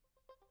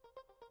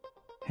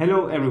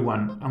Hello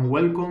everyone and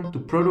welcome to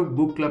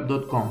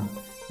productbookclub.com,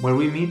 where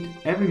we meet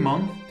every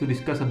month to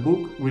discuss a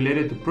book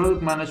related to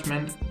product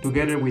management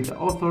together with the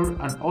author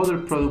and other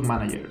product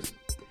managers.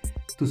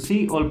 To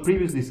see all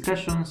previous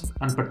discussions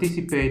and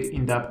participate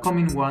in the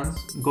upcoming ones,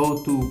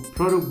 go to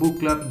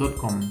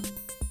productbookclub.com.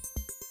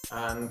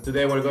 And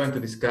today we're going to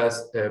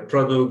discuss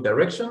product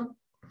direction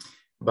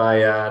by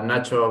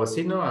Nacho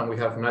Avecino, and we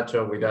have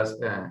Nacho with us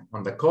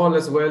on the call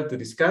as well to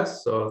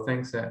discuss. So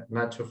thanks,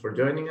 Nacho, for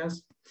joining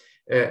us.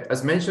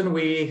 As mentioned,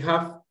 we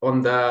have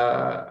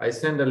I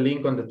send a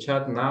link on the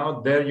chat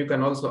now. There you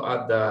can also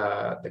add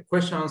the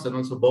questions and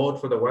also vote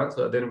for the ones.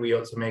 So then we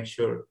also make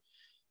sure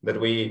that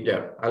we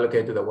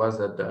allocate to the ones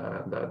that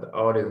the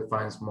audience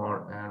finds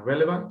more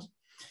relevant.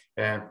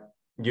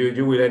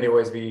 You will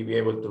anyways be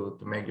able to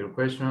make your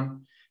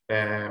question.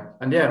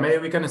 And maybe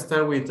we can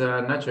start with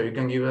Nacho. You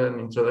can give an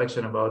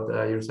introduction about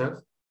yourself.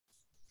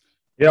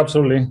 Yeah,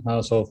 absolutely.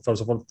 So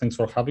first of all, thanks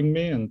for having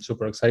me, and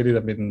super excited.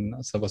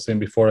 As I was saying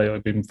before,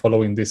 I've been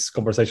following these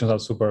conversations are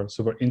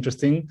super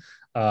interesting.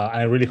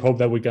 I really hope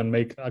that we can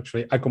make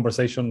actually a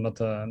conversation, not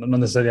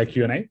necessarily a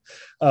Q&A.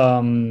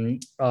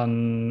 And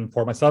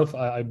for myself,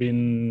 I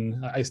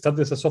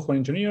started as a software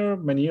engineer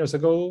many years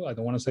ago. I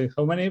don't want to say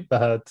how many,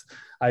 but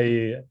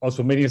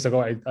many years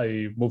ago,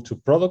 I moved to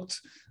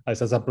product. I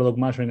started as a product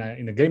manager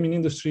in the gaming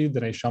industry.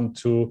 Then I jumped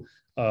to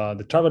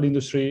the travel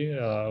industry.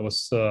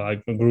 I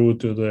grew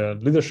to the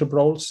leadership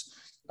roles.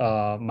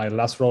 My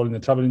last role in the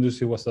travel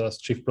industry was as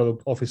chief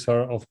product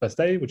officer of Best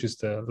Day, which is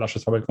the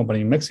largest travel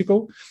company in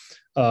Mexico.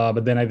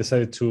 But then I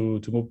decided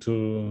to move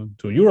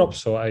to Europe.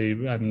 So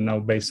I'm now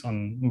based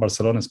on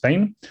Barcelona,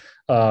 Spain,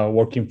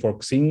 working for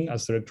Xing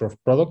as director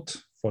of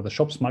product for the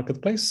shops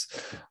marketplace.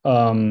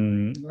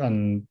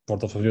 And for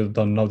those of you who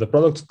don't know the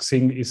product,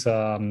 Xing is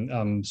a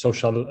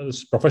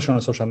professional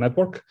social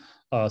network,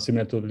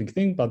 similar to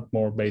LinkedIn, but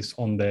more based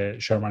on the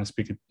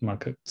German-speaking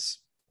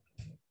markets.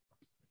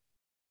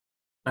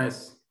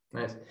 Nice.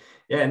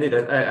 Yeah, indeed.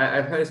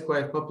 I've heard it's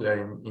quite popular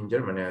in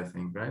Germany, I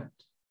think, right?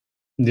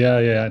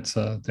 Yeah, it's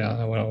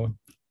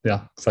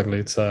exactly.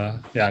 It's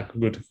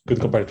good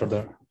competitor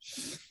there.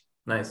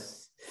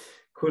 Nice,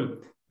 cool.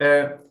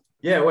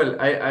 Well,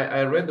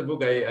 I read the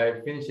book.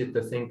 I finished it.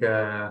 I think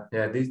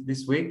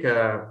this week.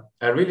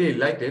 I really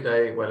liked it.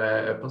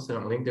 I posted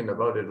on LinkedIn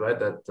about it. Right,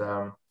 that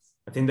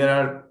I think there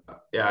are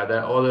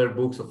other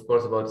books, of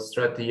course, about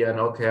strategy and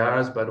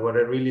OKRs. But what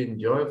I really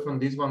enjoyed from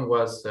this one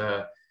was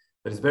that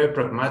it's very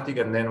pragmatic,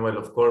 and then, well,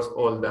 of course,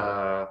 all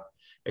the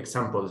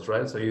examples,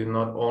 right? So you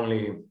not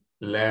only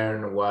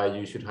learn why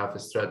you should have a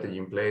strategy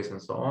in place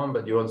and so on,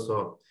 but you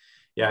also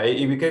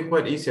it became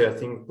quite easy, I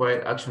think,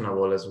 quite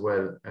actionable as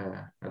well,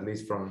 at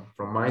least from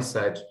my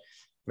side.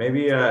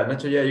 Maybe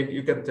Nacho,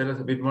 you can tell us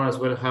a bit more as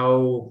well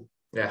how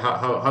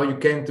you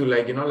came to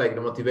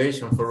the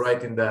motivation for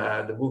writing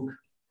the book.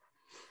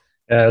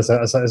 Yeah, it's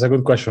a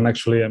good question.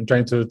 Actually, I'm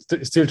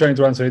still trying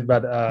to answer it,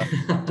 but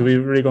to be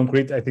really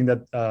concrete, I think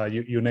that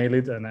you nailed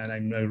it, and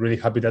I'm really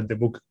happy that the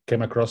book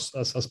came across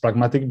as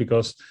pragmatic,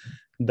 because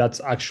that's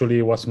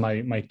actually was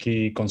my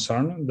key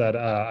concern. That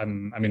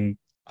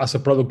as a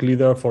product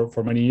leader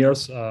for many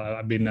years,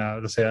 I've been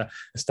let's say a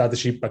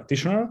strategy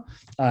practitioner,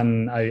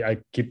 and I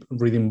keep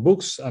reading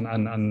books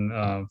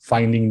and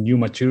finding new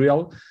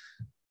material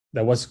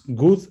that was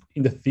good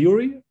in the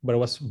theory, but it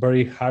was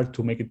very hard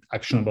to make it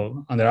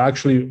actionable. And there are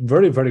actually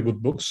very, very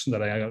good books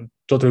that I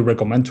totally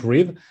recommend to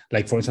read,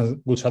 like, for instance,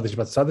 Good Strategy,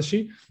 Bad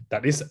Strategy,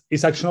 that is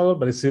actionable,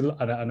 but it's still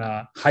at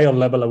a higher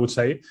level, I would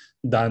say,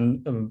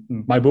 than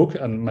my book.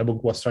 And my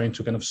book was trying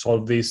to kind of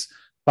solve this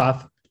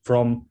path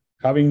from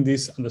having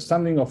this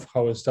understanding of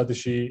how a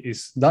strategy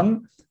is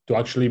done to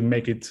actually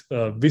make it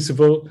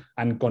visible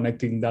and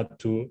connecting that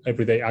to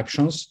everyday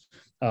actions.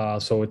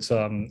 So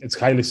it's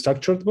highly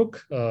structured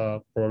book.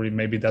 Probably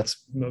maybe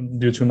that's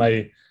due to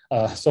my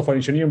software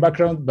engineering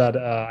background, but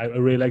I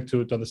really like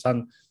to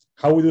understand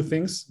how we do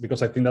things,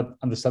 because I think that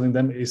understanding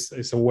them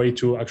is a way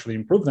to actually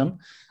improve them.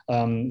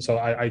 So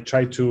I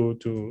try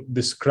to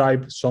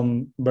describe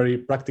some very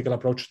practical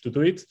approach to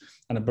do it,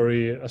 and a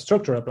very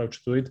structured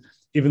approach to it,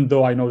 even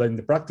though I know that in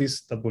the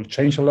practice that will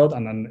change a lot,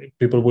 and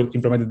people will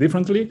implement it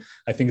differently.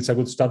 I think it's a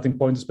good starting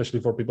point,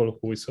 especially for people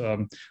who is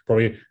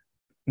probably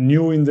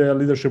new in the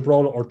leadership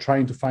role or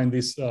trying to find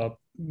this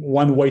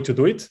one way to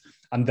do it.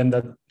 And then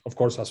that, of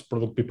course, as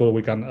product people,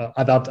 we can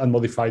adapt and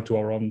modify to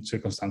our own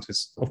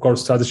circumstances. Of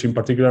course, strategy in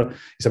particular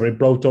is a very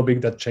broad topic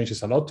that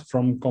changes a lot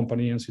from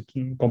company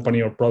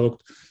or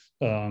product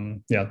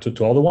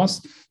to other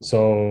ones.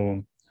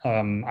 So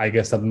I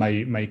guess that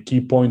my key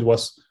point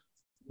was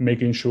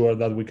making sure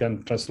that we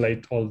can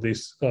translate all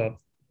these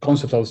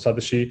concepts of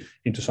strategy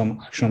into some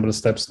actionable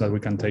steps that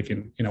we can take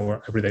in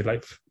our everyday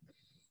life.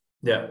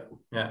 Yeah,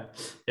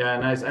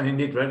 nice. And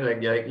indeed,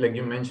 right, like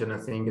you mentioned, I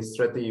think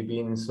strategy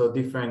being so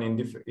different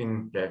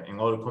in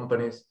all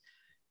companies.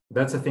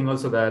 That's the thing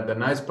also, that the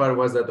nice part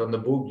was that on the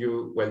book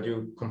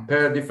you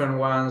compare different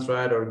ones,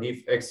 right, or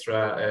give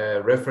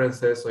extra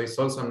references. So it's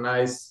also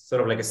nice,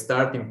 sort of like a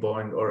starting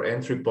point or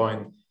entry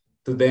point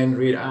to then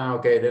read,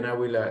 okay, then I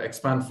will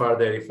expand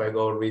further if I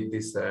go read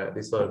this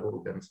other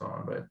book and so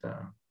on, right?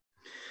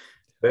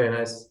 Very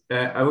nice.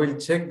 I will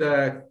check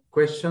the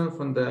question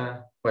from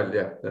the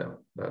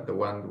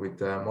one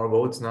with more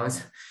votes now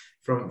is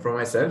from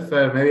myself.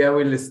 Maybe I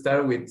will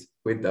start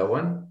with that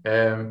one.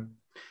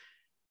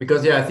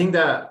 Because I think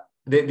that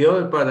the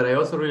other part that I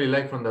also really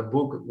like from the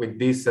book with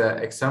these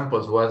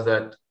examples was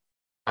that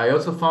I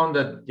also found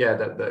that,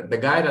 that the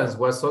guidance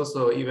was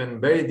also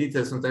even very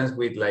detailed sometimes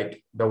with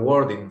like the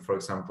wording, for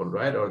example,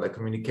 right? Or the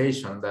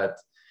communication that,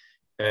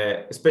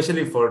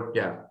 especially for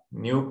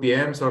new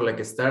PMs or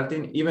like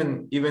starting,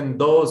 even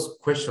those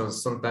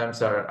questions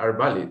sometimes are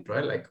valid,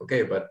 right? Like,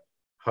 okay, but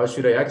how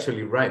should I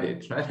actually write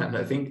it, right? And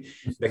I think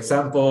the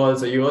examples,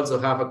 so you also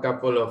have a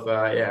couple of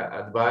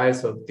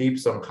advice or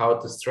tips on how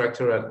to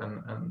structure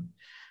and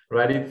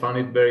write it. Found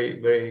it very,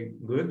 very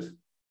good.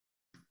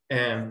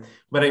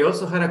 But I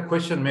also had a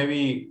question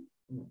maybe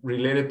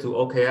related to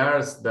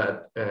OKRs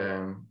that,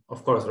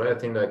 of course, right? I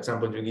think the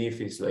example you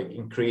give is like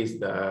increase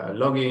the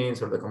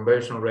logins or the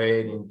conversion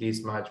rate in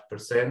this much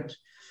percent.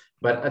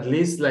 But at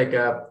least like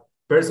a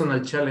personal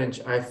challenge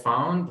I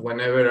found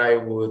whenever I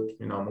would,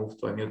 move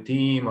to a new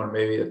team or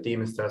maybe the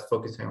team starts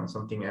focusing on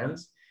something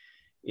else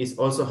is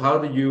also how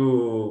do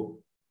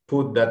you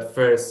put that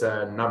first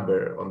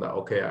number on the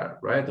OKR,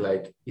 right?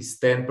 Like is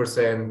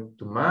 10%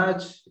 too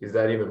much? Is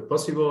that even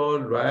possible,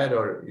 right?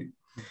 Or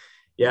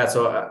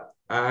so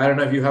I don't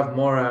know if you have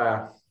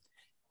more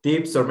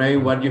tips or maybe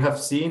what you have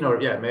seen or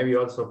maybe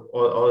also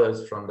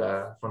others from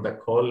the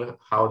call,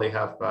 how they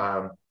have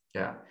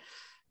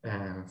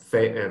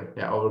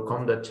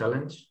overcome that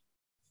challenge.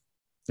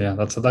 Yeah,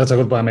 that's a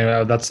good point. I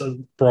mean, that's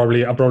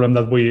probably a problem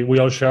that we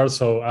all share.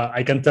 So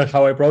I can tell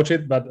how I approach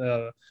it, but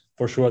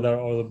for sure there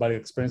are other valid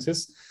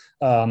experiences.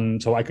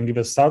 So I can give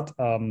a start.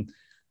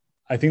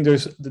 I think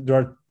there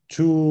are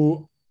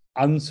two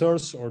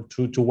answers or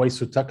two ways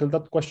to tackle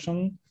that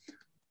question.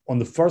 On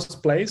the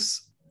first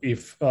place,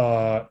 if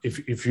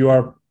you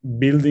are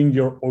building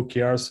your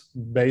OKRs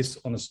based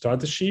on a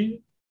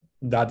strategy,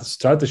 that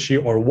strategy,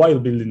 or while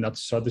building that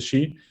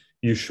strategy,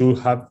 you should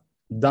have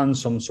done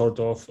some sort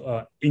of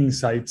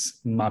insights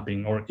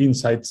mapping or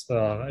insights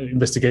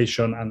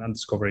investigation and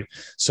discovery.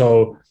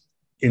 So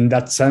in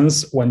that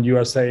sense, when you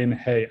are saying,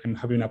 hey, I'm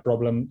having a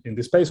problem in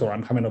this space, or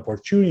I'm having an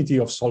opportunity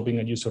of solving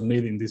a user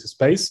need in this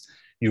space,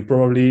 you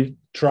probably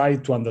try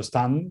to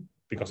understand,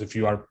 because if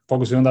you are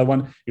focusing on that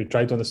one, you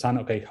try to understand,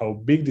 okay, how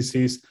big this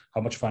is, how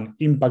much of an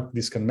impact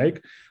this can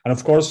make. And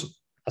of course,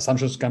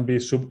 assumptions can be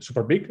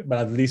super big, but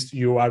at least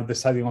you are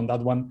deciding on that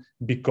one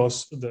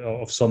because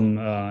of some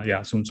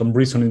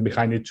reasoning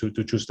behind it to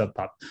choose that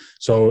path.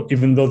 So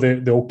even though the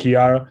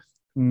OKR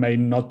may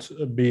not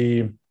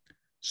be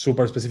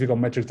super specific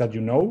on metrics that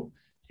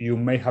you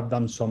may have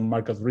done some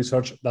market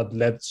research that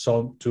led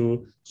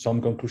to some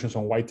conclusions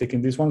on why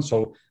taking this one.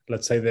 So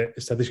let's say the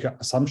statistical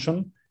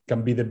assumption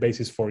can be the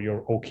basis for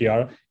your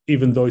OKR,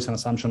 even though it's an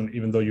assumption,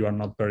 even though you are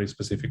not very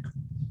specific.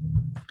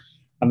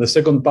 And the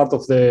second part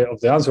of the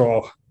answer,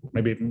 or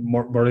maybe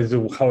more related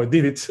to how I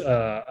did it,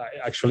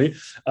 actually.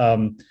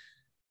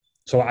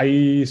 So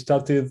I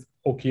started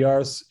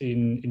OKRs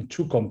in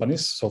two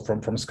companies, so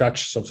from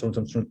scratch, so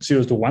from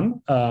 0 to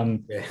 1.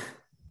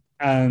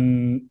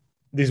 And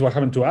this is what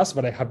happened to us,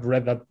 but I have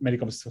read that many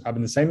companies have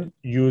been the same.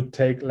 You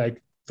take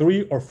like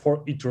 3 or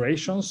 4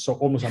 iterations, so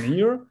almost a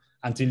year,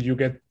 until you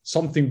get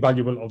something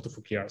valuable out of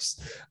OKRs.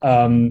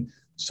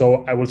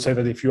 So I would say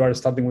that if you are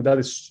starting with that,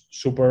 it's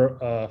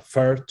super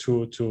fair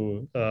to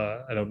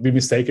be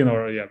mistaken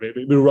or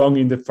be wrong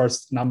in the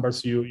first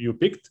numbers you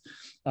picked.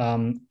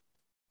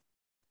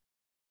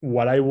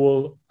 What I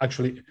will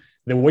actually,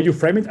 the way you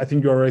frame it, I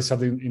think you're already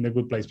starting in a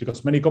good place,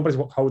 because many companies,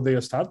 how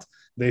they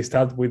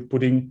start with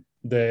putting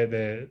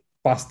the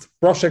past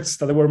projects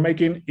that they were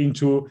making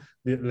into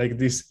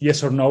this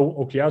yes or no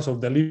OKR, so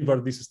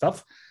deliver this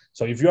stuff.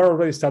 So if you are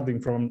already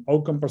starting from an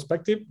outcome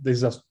perspective, this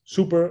is a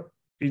super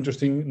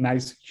interesting,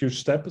 nice, huge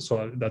step.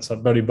 So that's a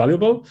very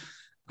valuable.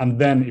 And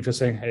then if you're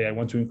saying, hey, I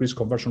want to increase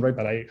conversion rate,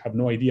 but I have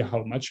no idea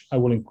how much I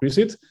will increase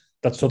it,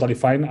 that's totally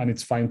fine. And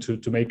it's fine to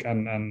make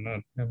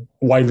an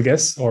wild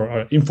guess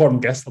or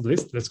informed guess, at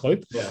least, let's call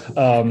it.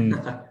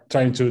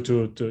 Trying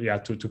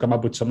to come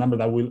up with some number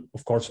that will,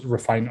 of course,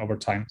 refine over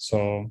time.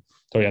 So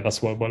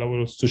that's what I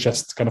will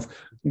suggest. Kind of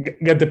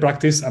get the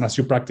practice, and as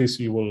you practice,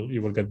 you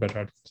will get better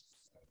at it.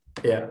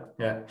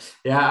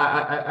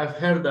 I've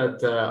heard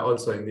that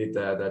also indeed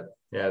that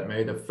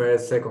maybe the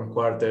first, second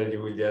quarter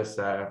you will just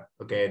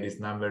okay, this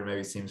number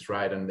maybe seems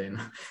right, and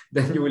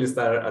then you will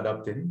start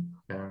adapting.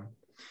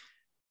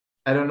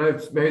 I don't know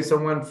if maybe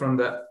someone from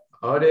the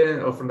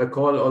audience or from the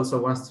call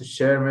also wants to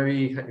share,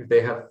 maybe if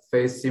they have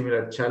faced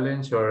similar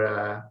challenge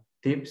or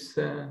tips.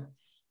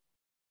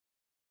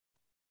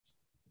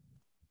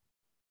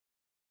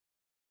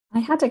 I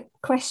had a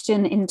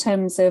question in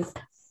terms of,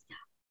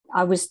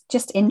 I was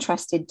just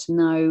interested to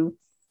know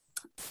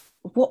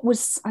what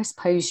was, I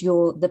suppose,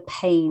 the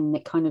pain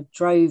that kind of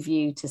drove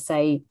you to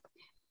say,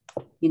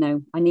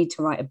 I need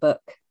to write a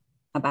book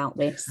about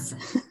this.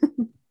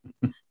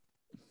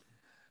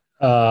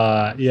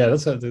 Yeah,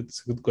 that's a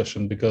good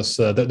question, because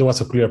there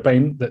was a clear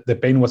pain. The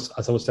pain was,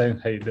 as I was saying,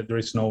 hey, there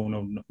is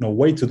no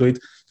way to do it.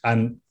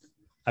 And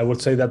I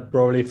would say that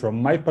probably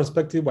from my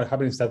perspective, what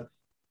happened is that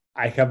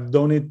I have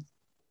done it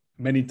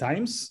many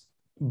times,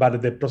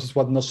 but the process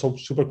was not so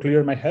super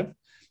clear in my head.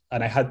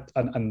 And I had,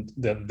 and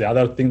the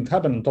other thing that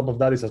happened on top of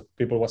that is that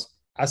people was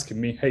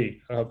asking me,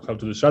 hey, how to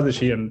do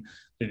strategy. And,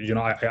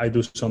 I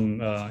do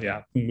some,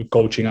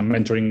 coaching and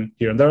mentoring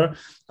here and there.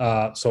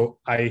 So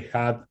I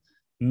had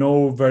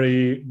no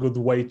very good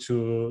way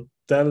to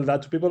tell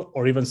that to people,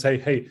 or even say,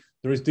 hey,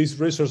 there is this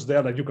resource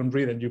there that you can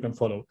read and you can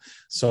follow.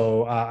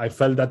 So I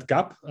felt that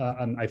gap,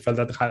 and I felt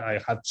that I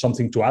had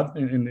something to add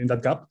in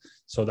that gap.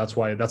 So that's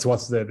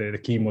what's the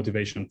key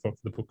motivation for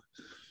the book.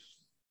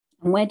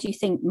 And where do you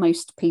think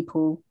most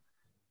people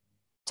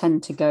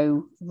tend to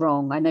go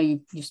wrong? I know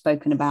you've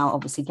spoken about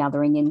obviously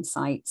gathering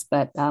insights,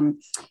 but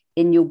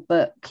in your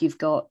book, you've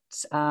got,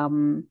 I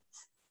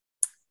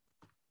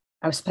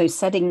suppose,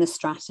 setting the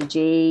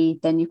strategy,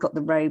 then you've got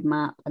the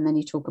roadmap, and then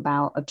you talk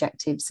about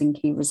objectives and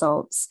key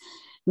results.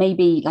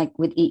 Maybe like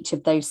with each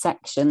of those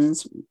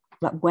sections,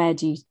 like where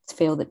do you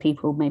feel that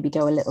people maybe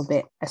go a little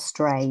bit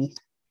astray?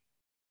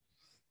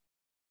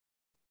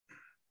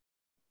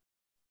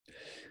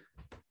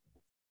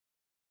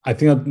 I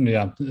think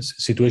that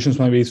situations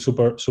might be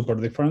super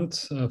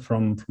different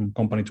from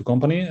company to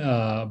company,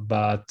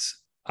 but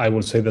I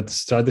would say that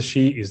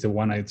strategy is the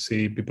one I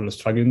see people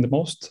struggling the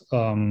most.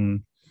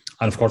 And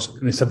of course,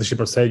 in strategy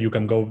per se, you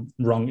can go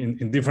wrong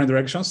in different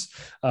directions.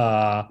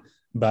 So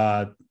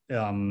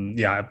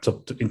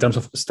in terms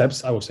of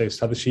steps, I would say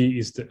strategy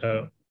is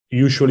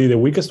usually the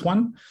weakest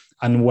one.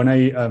 And when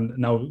I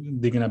now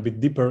digging a bit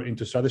deeper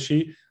into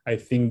strategy, I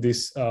think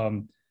this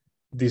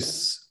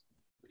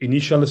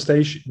initial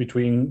stage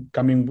between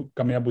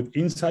coming up with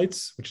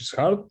insights, which is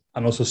hard,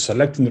 and also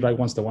selecting the right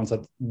ones, the ones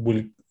that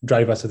will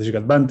drive a strategic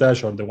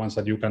advantage, or the ones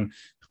that you can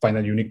find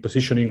a unique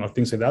positioning or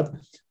things like that.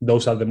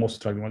 Those are the most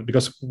struggling ones,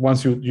 because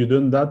once you've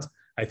done that,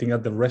 I think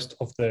that the rest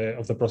of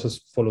the process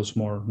follows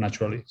more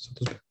naturally, so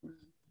to speak.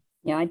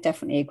 Yeah, I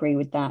definitely agree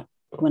with that.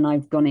 When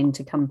I've gone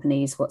into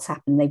companies, what's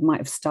happened, they might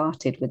have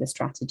started with a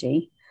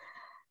strategy,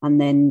 and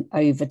then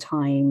over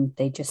time,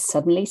 they just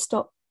suddenly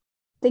stop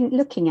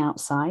looking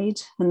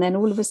outside, and then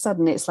all of a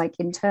sudden it's like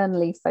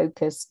internally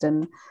focused,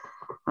 and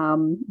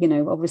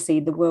obviously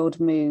the world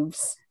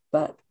moves,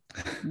 but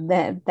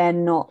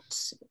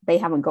they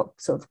haven't got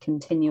sort of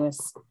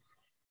continuous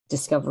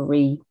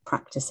discovery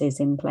practices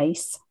in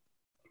place,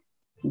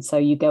 and so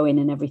you go in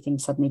and everything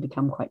suddenly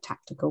become quite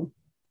tactical.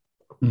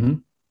 Mm-hmm.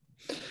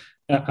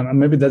 And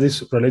maybe that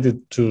is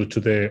related to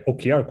the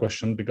OKR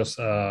question, because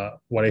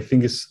what I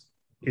think is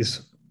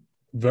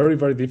very,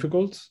 very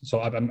difficult. So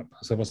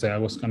as I was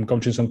saying, I'm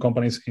coaching some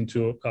companies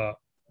into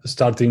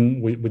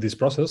starting with this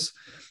process.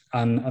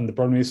 And the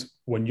problem is,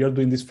 when you're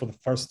doing this for the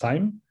first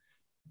time,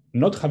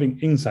 not having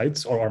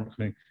insights or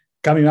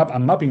coming up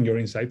and mapping your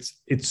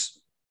insights, it's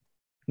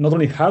not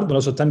only hard, but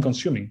also time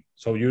consuming.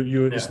 So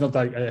it's not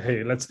like,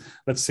 hey, let's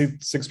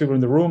sit 6 people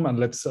in the room and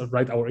let's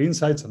write our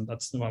insights and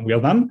that's when we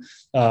are done.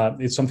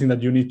 It's something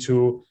that you need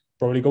to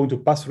probably go into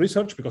past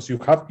research, because you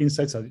have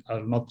insights that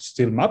are not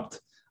still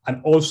mapped. And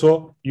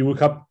also you will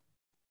have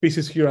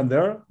pieces here and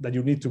there that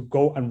you need to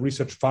go and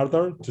research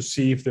further to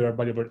see if there are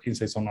valuable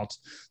insights or not.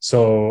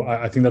 So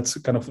I think that's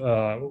kind of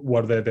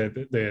where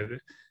the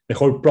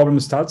whole problem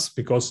starts,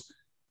 because,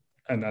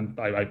 and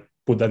I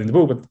put that in the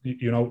book, but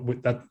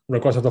that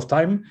requires a lot of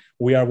time.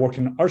 We are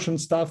working on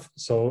urgent stuff,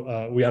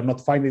 so we are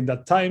not finding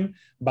that time.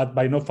 But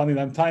by not finding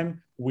that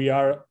time, we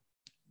are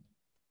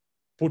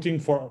putting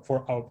for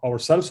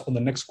ourselves on the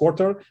next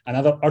quarter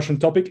another urgent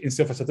topic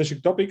instead of a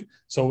strategic topic,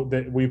 so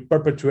that we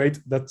perpetuate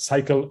that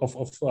cycle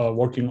of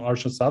working on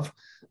urgent stuff.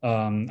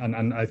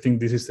 And I think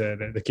this is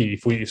the key.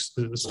 If we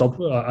stop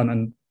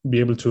and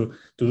be able to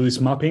do this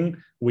mapping,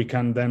 we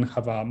can then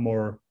have a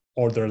more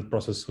ordered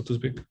process, so to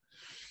speak.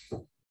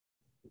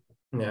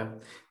 Yeah,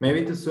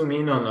 maybe to zoom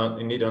in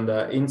on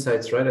the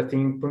insights, right? I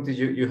think, Punti,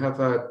 you have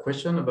a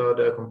question about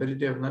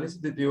competitive analysis.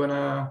 Did you want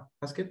to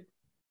ask it?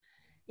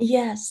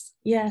 Yes.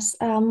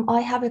 I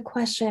have a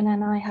question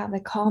and I have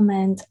a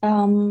comment.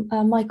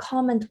 My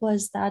comment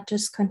was that,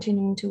 just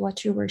continuing to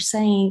what you were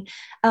saying,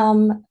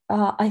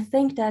 I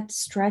think that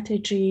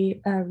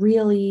strategy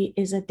really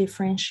is a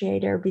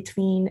differentiator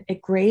between a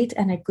great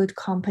and a good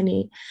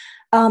company.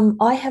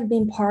 I have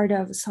been part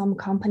of some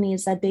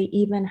companies that they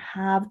even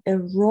have a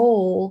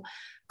role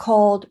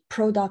called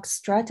product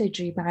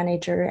strategy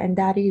manager, and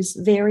that is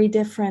very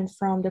different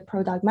from the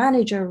product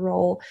manager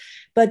role.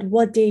 But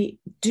what they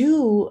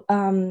do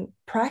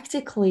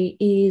practically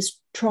is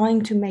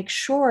trying to make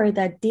sure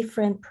that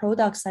different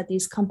products that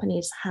these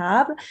companies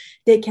have,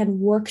 they can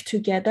work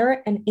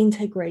together and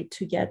integrate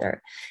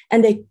together.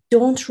 And they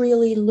don't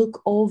really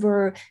look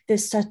over the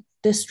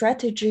the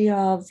strategy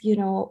of,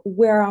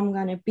 where I'm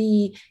going to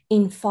be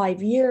in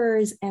 5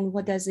 years and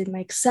what does it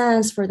make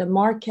sense for the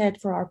market,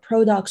 for our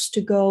products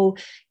to go.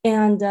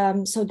 And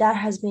so that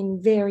has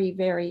been very,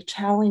 very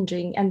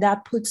challenging. And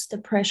that puts the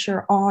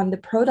pressure on the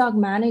product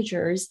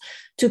managers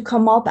to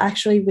come up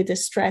actually with a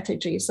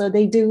strategy. So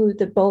they do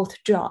the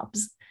both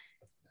jobs.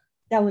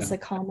 That was a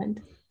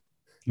comment.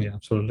 Yeah,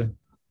 absolutely.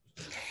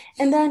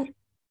 And then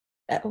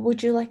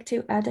would you like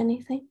to add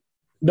anything?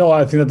 No,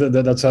 I think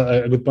that's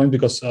a good point,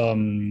 because so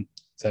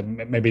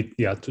maybe,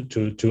 yeah,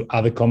 to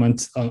add a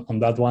comment on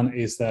that one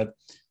is that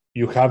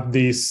you have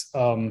this,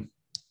 I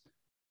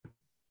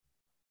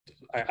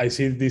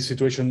see this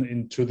situation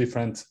in two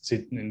different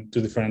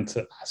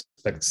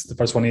aspects. The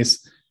first one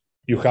is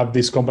you have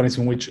these companies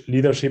in which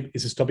leadership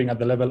is stopping at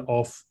the level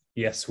of,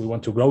 yes, we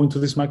want to grow into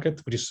this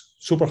market, which is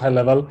super high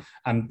level,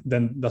 and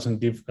then doesn't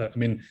give,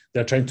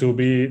 they're trying to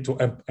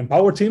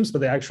empower teams,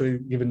 but they actually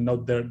given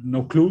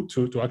no clue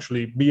to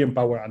actually be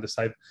empowered and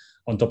decide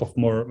on top of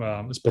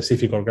more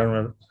specific or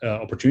granular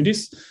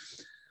opportunities.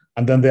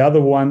 And then the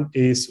other one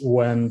is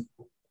when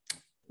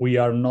we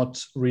are not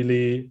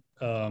really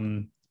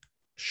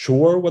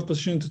sure what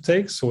position to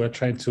take, so we're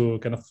trying to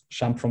kind of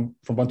jump from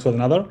one to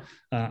another,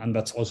 and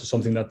that's also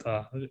something that,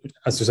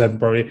 as you said,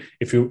 probably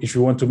if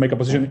you want to make a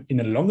position in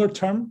a longer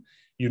term,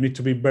 you need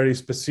to be very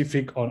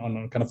specific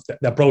on kind of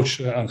the approach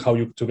and how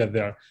you to get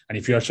there. And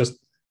if you are just,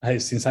 hey,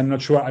 since I'm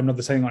not sure, I'm not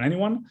deciding on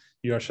anyone,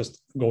 you are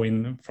just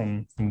going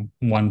from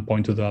one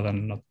point to the other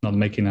and not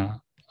making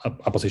a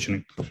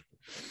positioning.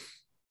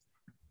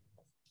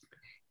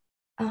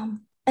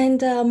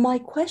 And my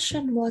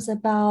question was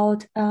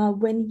about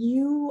when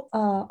you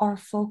are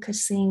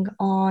focusing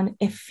on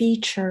a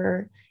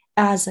feature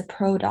as a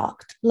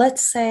product.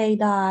 Let's say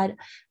that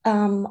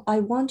I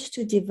want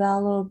to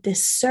develop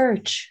this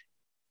search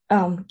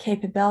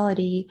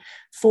capability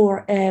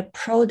for a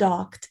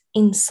product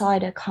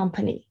inside a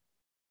company.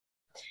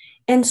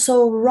 And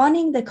so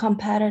running the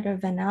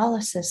competitive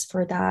analysis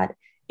for that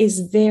is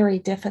very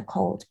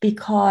difficult,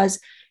 because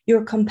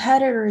your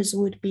competitors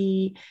would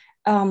be,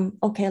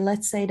 okay,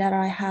 let's say that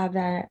I have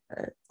an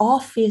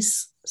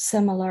Office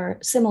similar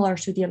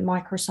to the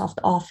Microsoft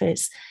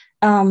Office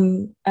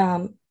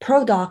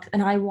product,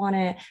 and I want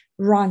to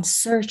run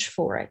search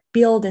for it,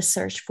 build a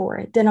search for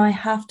it. Then I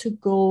have to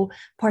go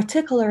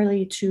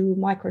particularly to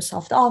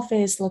Microsoft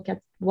Office, look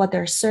at what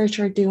their search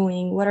are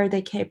doing, what are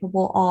they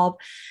capable of.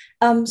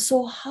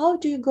 So how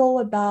do you go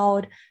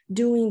about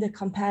doing the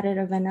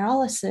competitive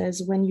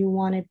analysis when you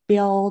want to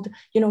build,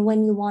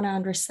 when you want to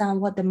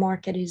understand what the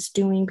market is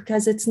doing?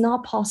 Because it's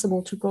not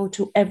possible to go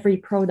to every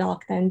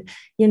product and,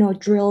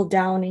 drill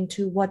down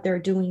into what they're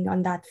doing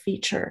on that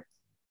feature.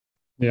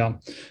 Yeah,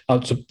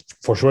 so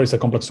for sure it's a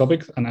complex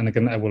topic, and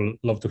again, I will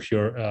love to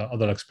hear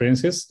other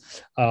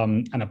experiences.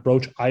 An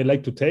approach I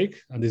like to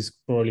take, and this is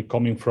probably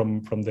coming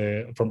from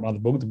the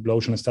book, the Blue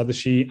Ocean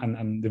Strategy,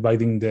 and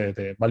dividing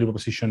the value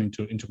proposition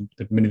into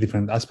the many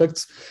different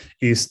aspects,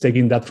 is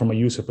taking that from a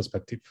user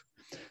perspective.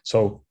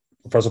 So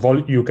first of all,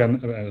 you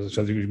can,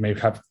 so you may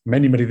have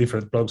many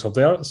different products out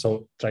there.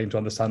 So trying to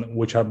understand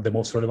which are the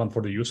most relevant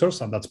for the users,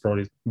 and that's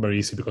probably very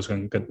easy because you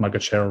can get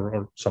market share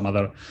or some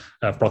other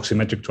proxy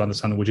metric to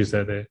understand which is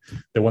the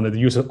one that the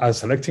users are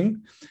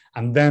selecting.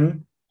 And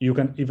then you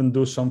can even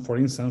do for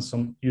instance,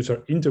 some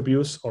user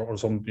interviews or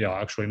some,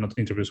 actually not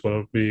interviews, but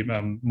it'll be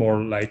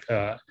more like,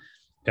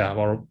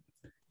 or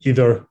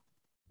either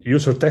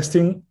user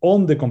testing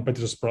on the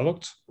competitor's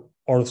product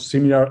or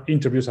similar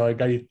interviews are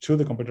guided to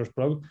the competitor's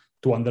product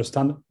to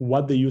understand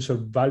what the user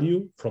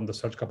value from the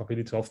search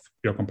capability of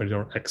your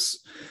competitor X.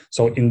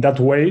 So in that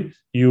way,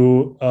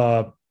 you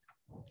are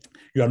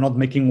not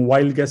making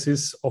wild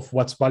guesses of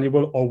what's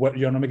valuable, or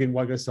you're not making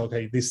wild guesses,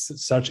 okay, this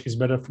search is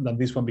better than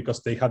this one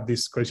because they have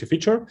this crazy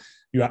feature.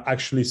 You are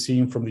actually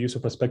seeing from the user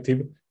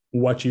perspective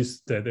what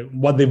is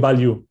what they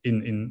value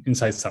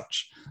inside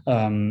search.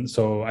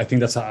 So I think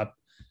that's not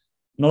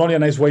only a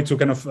nice way to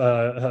kind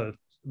of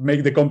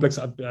make the complex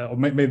or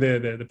make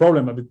the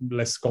problem a bit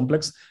less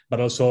complex, but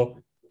also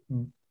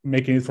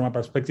making it from a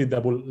perspective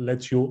that will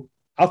let you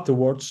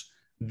afterwards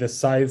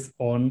decide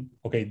on,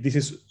 okay, this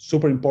is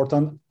super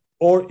important,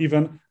 or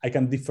even I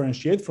can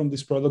differentiate from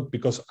this product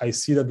because I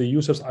see that the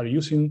users are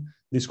using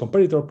this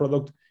competitor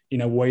product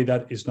in a way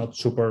that is not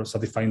super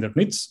satisfying their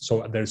needs.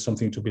 So there is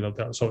something to build out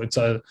there. So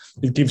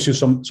it gives you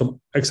some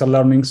extra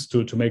learnings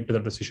to make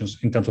better decisions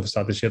in terms of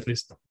strategy, at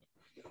least.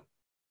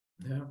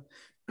 Yeah.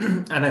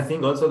 And I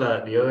think also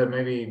that the other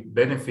maybe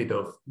benefit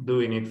of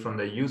doing it from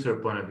the user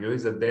point of view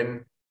is that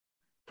then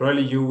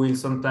probably you will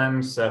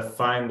sometimes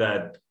find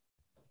that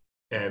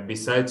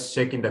besides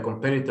checking the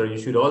competitor, you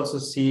should also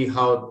see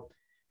how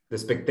the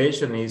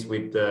expectation is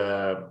with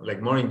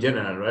like more in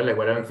general, right? Like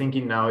what I'm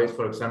thinking now is,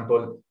 for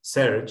example,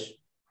 search,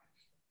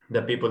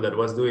 the people that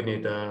was doing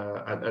it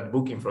at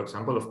Booking, for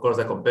example. Of course,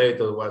 the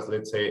competitor was,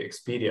 let's say,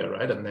 Expedia,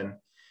 right? And then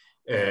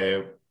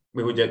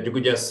you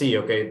could just see,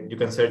 okay, you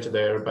can search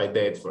there by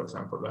date, for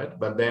example, right?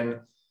 But then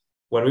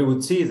what we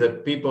would see is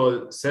that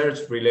people search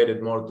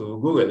related more to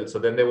Google. So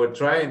then they were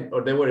trying,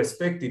 or they were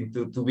expecting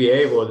to be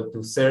able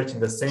to search in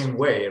the same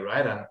way,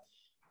 right? And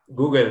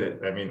Google,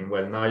 I mean,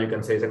 well, now you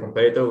can say it's a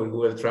competitor with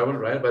Google Travel,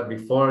 right? But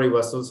before it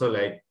was also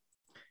like,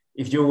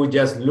 if you would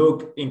just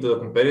look into the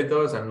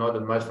competitors and not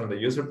that much from the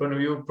user point of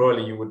view,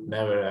 probably you would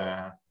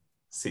never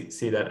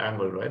see that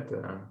angle, right?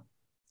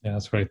 Yeah,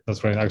 that's right.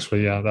 That's right.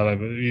 Actually, yeah,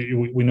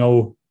 we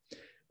know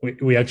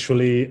we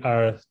actually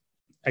are,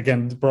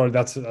 again, probably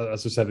that's,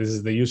 as you said, this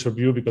is the user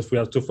view, because we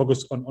are too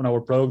focused on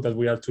our product that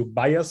we are too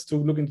biased to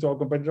look into our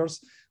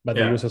competitors, but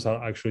the users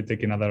are actually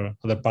taking other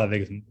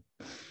paradigms,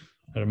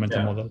 other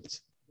mental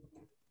models.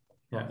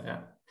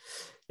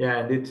 Yeah,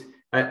 and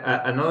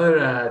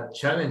another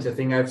challenge I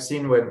think I've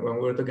seen when we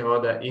were talking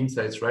about the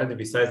insights, right?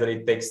 Besides that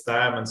it takes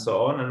time and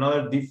so on,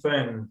 another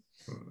different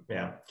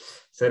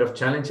set of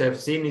challenge I've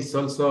seen is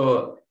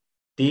also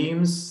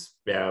teams.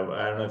 Yeah,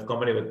 I don't know if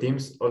company, but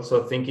teams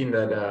also thinking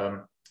that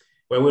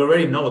well, we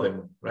already know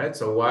them, right?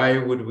 So why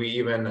would we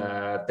even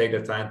take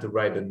the time to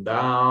write them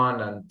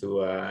down and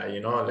to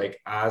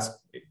like ask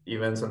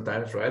even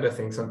sometimes, right? I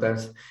think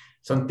sometimes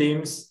some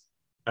teams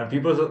and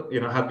people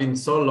have been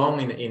so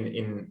long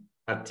in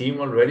a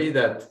team already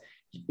that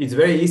it's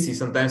very easy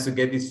sometimes to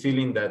get this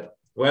feeling that,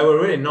 well, we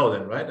already know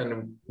them, right?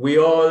 And we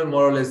all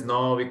more or less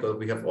know because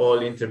we have all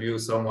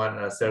interviewed someone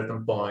at a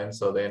certain point.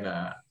 So then,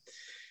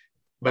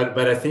 but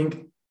I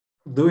think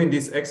doing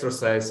this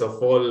exercise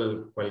of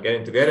all, well,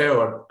 getting together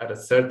or at a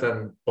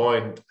certain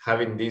point,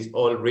 having this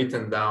all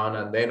written down,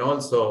 and then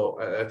also,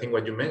 I think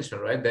what you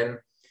mentioned, right? Then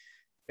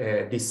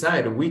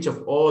decide which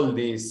of all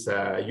these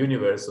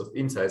universe of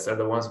insights are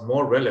the ones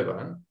more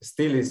relevant,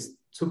 still is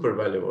super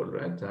valuable,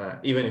 right?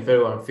 Even if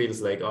everyone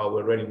feels like, oh,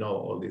 we already know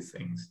all these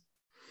things.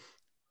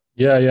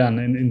 Yeah, and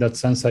in that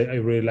sense, I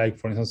really like,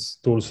 for instance,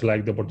 tools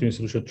like the Opportunity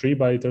Solution Tree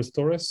by Terence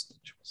Torres,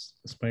 which was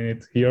explained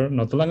it here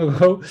not too long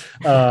ago,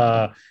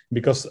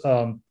 because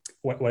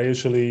what I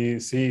usually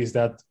see is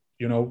that,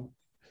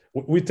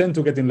 we tend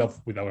to get in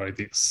love with our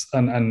ideas,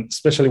 and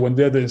especially when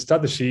they're doing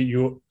strategy,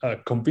 you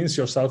convince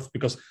yourself,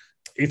 because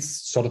it's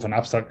sort of an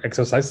abstract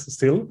exercise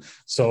still,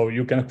 so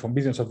you can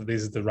convince yourself that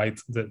this is the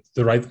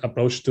right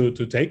approach to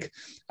take.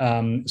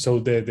 So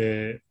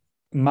the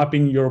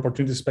mapping your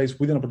opportunity space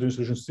within Opportunity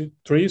Solution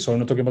Tree. So I'm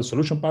not talking about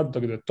solution part, I'm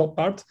talking about the top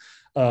part.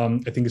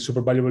 I think it's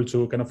super valuable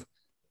to kind of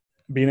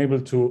being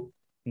able to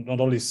not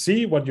only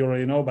see what you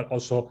already know, but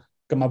also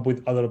come up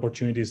with other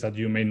opportunities that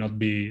you may not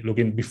be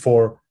looking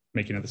before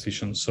making a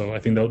decision. So I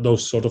think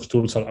those sort of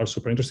tools are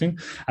super interesting.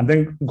 And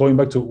then going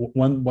back to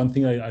one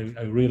thing I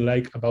really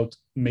like about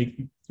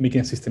making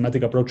a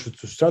systematic approach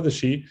to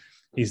strategy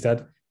is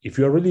that if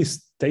you're really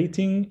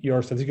stating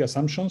your strategic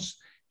assumptions,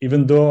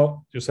 even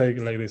though you say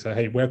like this,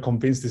 hey, we're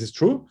convinced this is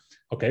true,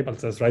 okay,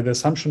 but let's write the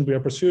assumption we are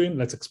pursuing,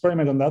 let's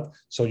experiment on that.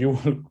 So you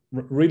will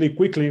really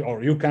quickly,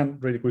 or you can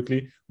really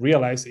quickly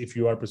realize if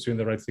you are pursuing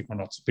the right thing or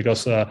not.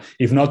 Because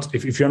if not,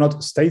 if you're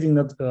not stating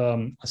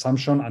that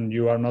assumption and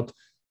you are not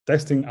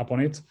testing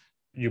upon it,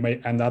 you may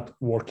end up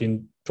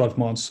working 12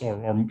 months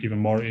or even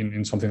more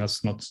in something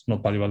that's not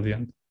valuable at the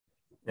end.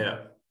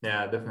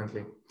 Yeah,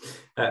 definitely.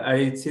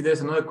 I see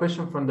there's another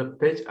question from the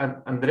page.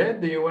 Andre,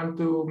 do you want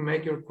to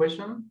make your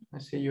question? I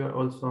see you are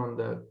also on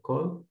the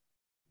call.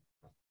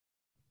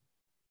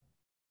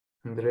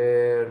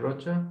 Andre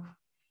Rocha.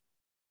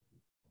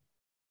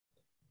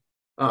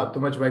 Too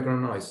much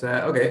background noise.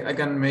 Okay, I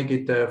can make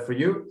it for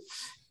you.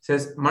 It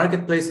says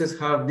marketplaces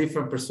have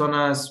different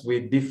personas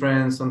with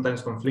different,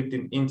 sometimes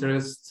conflicting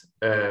interests.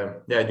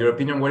 In your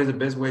opinion, what is the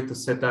best way to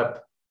set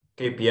up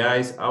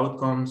KPIs,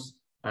 outcomes?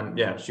 And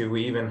should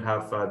we even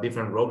have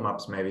different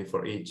roadmaps maybe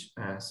for each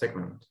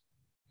segment?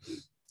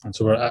 And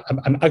so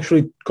I'm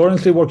actually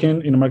currently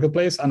working in a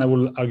marketplace, and I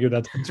will argue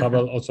that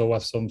travel also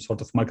was some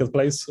sort of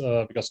marketplace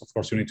because, of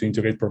course, you need to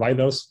integrate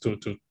providers to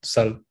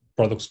sell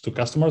products to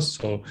customers.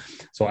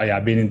 So I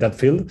have been in that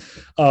field.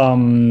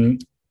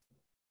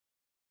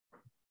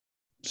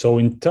 So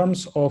in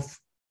terms of,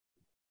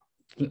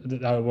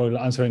 I will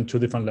answer in two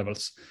different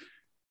levels.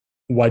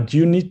 What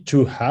you need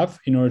to have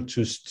in order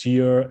to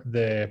steer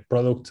the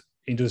product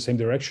into the same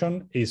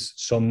direction is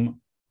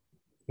some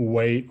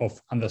way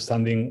of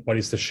understanding what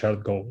is the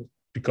shared goal.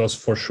 Because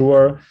for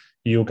sure,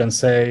 you can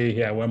say,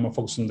 we're more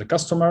focused on the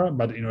customer,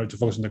 but in order to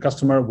focus on the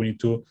customer, we need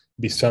to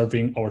be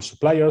serving our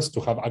suppliers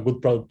to have a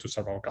good product to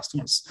serve our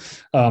customers.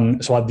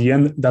 So at the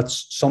end,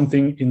 that's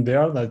something in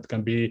there that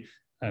can be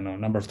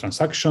number of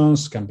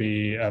transactions, can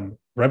be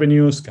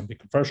revenues, can be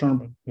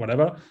conversion,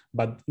 whatever.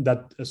 But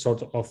that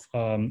sort of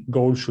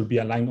goal should be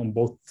aligned on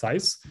both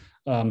sides.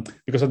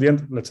 Because at the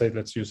end,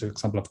 let's use the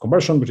example of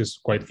conversion, which is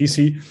quite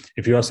easy.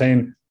 If you are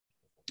saying,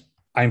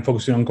 I'm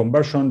focusing on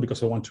conversion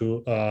because I want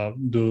to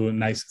do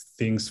nice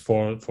things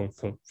for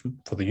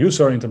the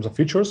user in terms of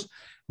features,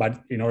 but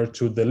in order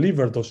to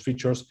deliver those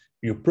features,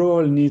 you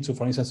probably need to,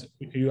 for instance,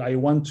 I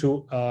want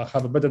to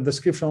have a better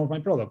description of my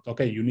product.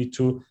 Okay, you need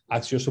to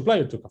ask your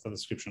supplier to have a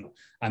description.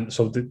 And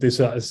so this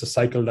is a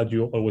cycle that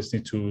you always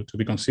need to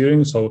be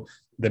considering. So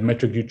the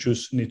metric you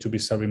choose need to be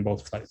serving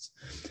both sides.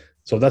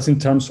 So that's in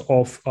terms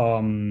of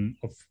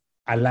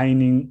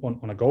aligning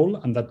on a goal,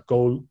 and that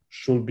goal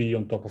should be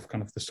on top of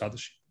kind of the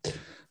strategy.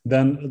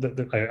 Then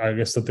I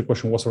guess that the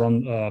question was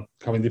around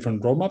having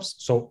different roadmaps.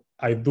 So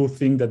I do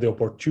think that the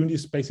opportunity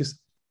spaces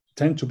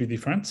tend to be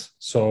different.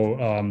 So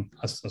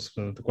as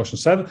the question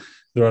said,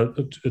 there are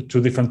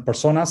two different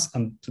personas,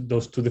 and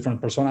those two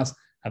different personas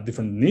have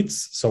different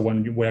needs. So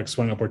when we're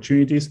exploring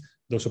opportunities,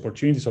 those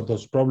opportunities or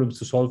those problems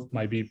to solve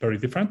might be very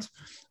different.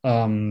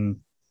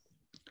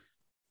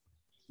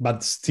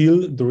 But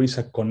still there is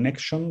a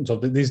connection. So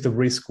this is the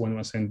risk when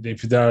we're saying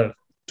if there are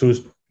two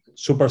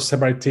super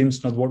separate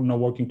teams not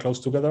working close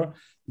together,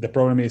 the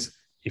problem is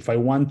if I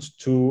want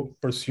to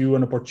pursue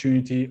an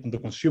opportunity on the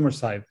consumer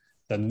side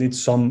that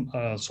needs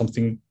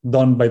something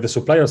done by the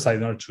supplier side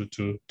in order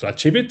to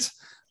achieve it,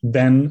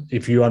 then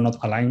if you are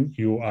not aligned,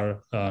 you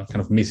are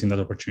kind of missing that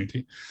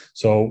opportunity.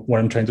 So what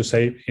I'm trying to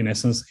say in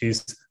essence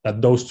is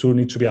that those two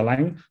need to be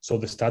aligned. So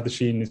the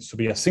strategy needs to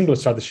be a single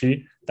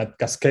strategy that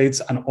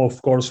cascades. And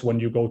of course, when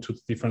you go to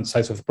different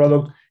sides of the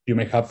product, you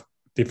may have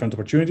different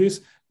opportunities,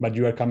 but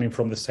you are coming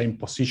from the same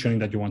positioning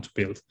that you want to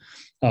build.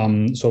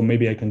 So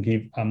maybe I can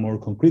give a more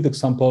concrete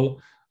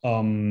example.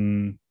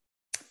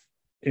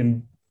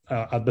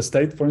 At the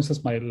State, for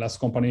instance, my last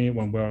company,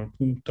 when we were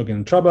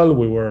talking travel,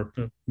 we were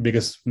the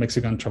biggest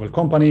Mexican travel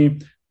company,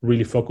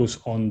 really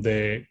focused on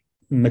the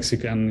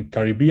Mexican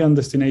Caribbean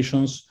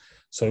destinations.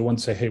 So I want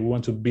to say, hey, we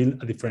want to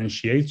build a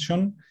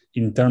differentiation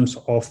in terms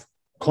of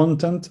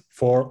content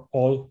for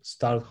all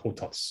star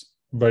hotels.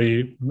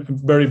 Very,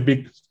 very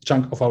big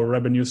chunk of our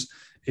revenues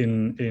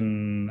in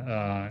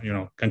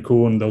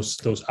Cancun,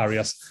 those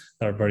areas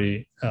that are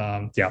very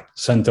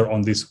centered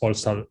on these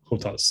all-star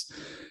hotels.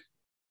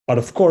 But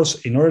of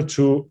course, in order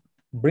to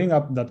bring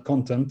up that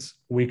content,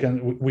 we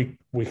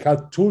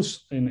had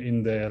tools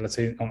in the, let's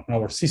say, on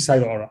our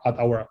seaside or at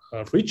our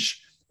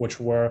reach, which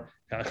were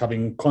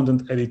having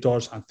content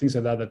editors and things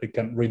like that they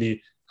can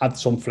really add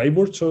some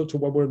flavor to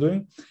what we're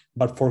doing.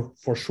 But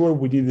for sure,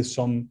 we needed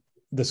some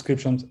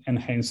descriptions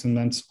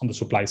enhancements on the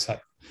supply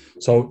side.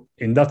 So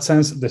in that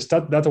sense,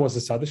 that was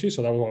the strategy.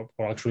 So that was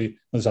actually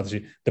not the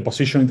strategy, the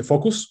positioning, the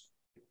focus.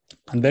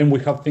 And then we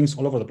have things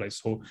all over the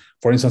place. So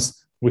for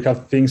instance, we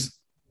have things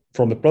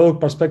from the product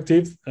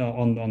perspective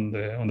on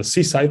the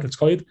C side, let's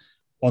call it.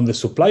 On the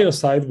supplier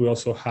side, we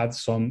also had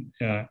some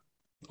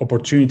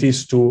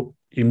opportunities to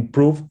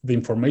improve the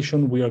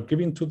information we are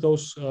giving to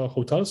those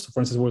hotels. For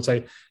instance, we'll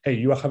say, hey,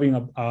 you are having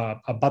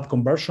a bad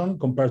conversion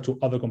compared to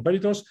other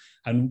competitors,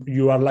 and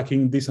you are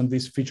lacking this and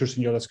these features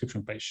in your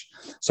description page.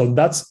 So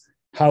that's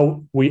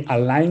how we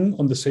align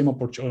on the same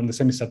opportunity, on the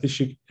same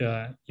strategic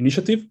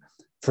initiative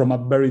from a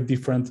very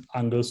different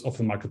angles of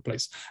the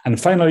marketplace. And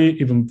finally,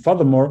 even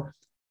furthermore,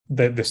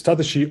 the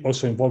strategy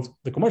also involved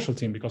the commercial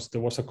team, because there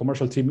was a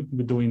commercial team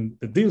doing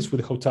the deals with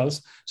the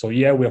hotels. So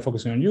yeah, we are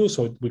focusing on you,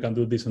 so we can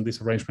do this and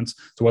these arrangements.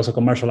 There was a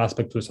commercial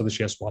aspect to the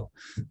strategy as well.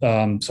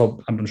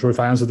 So I'm not sure if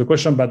I answered the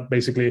question, but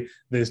basically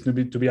there's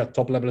need to be a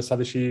top level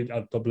strategy,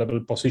 a top level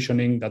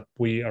positioning that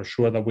we are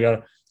sure that we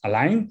are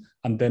aligned,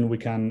 and then we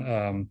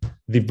can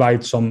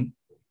divide some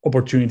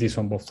opportunities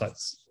on both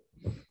sides.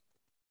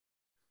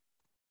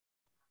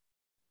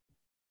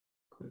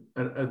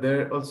 Are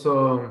there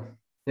also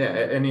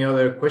any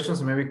other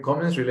questions, maybe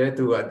comments related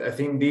to what I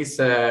think these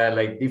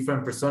like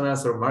different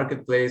personas or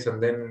marketplace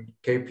and then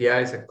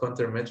KPIs and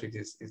content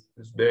metrics is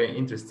very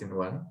interesting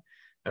one.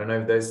 I don't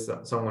know if there's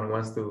someone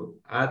wants to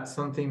add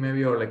something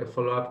maybe, or like a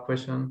follow-up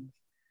question.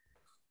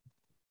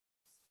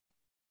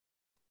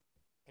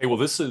 Hey, well,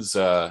 this is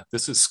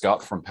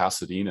Scott from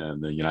Pasadena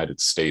in the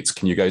United States.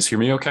 Can you guys hear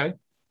me okay?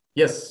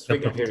 Yes, we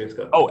can hear you,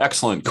 Scott. Oh,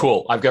 excellent.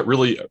 Cool.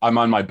 I'm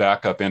on my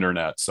backup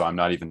internet, so I'm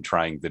not even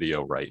trying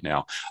video right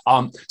now.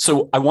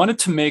 So I wanted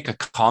to make a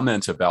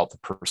comment about the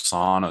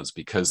personas,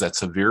 because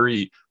that's a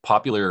very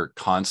popular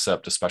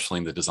concept, especially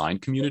in the design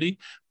community,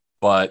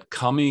 but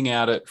coming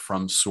at it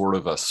from sort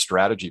of a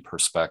strategy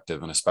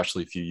perspective, and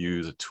especially if you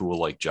use a tool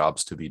like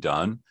Jobs to be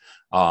Done,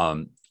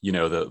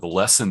 the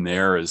lesson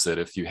there is that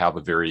if you have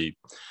a very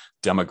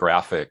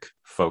demographic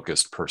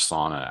focused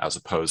persona as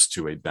opposed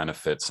to a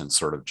benefits and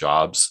sort of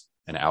jobs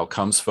and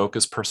outcomes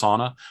focused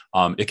persona,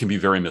 it can be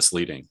very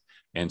misleading.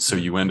 And so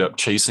you end up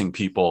chasing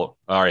people.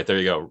 All right, there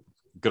you go.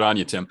 Good on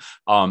you, Tim.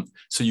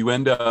 So you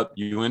end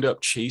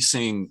up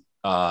chasing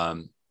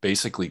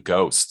basically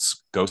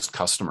ghost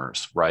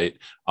customers, right?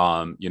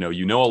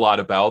 You know a lot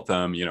about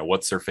them,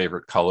 what's their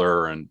favorite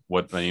color and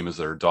what name is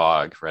their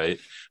dog, right?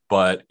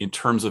 But in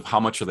terms of how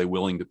much are they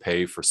willing to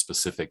pay for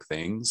specific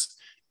things,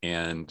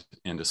 and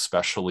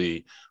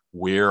especially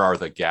where are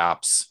the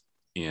gaps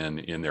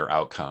in their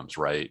outcomes,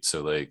 right?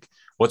 So like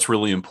what's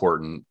really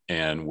important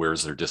and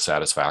where's their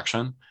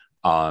dissatisfaction?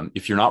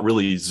 If you're not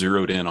really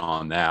zeroed in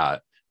on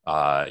that,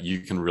 you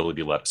can really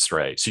be led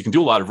astray. So you can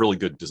do a lot of really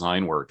good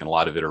design work and a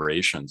lot of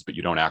iterations, but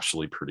you don't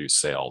actually produce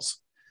sales.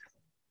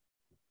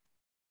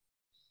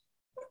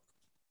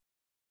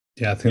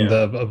 Yeah, I think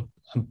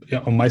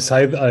on my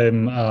side, I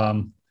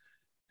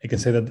can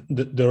say that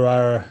there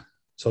are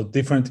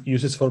different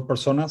uses for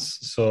personas.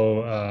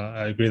 So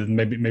I agree that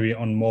maybe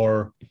on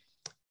more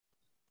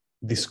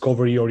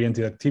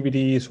discovery-oriented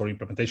activities or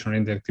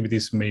implementation-oriented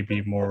activities may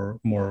be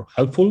more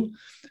helpful.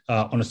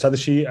 On a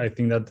strategy, I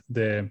think that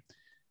the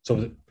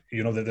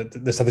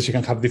strategy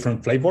can have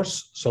different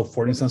flavors. So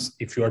for instance,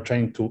 if you are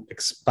trying to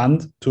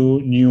expand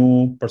to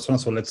new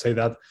personas, so let's say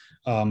that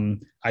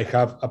I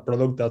have a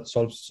product that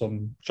solves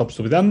some jobs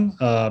to be done,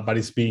 but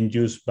it's being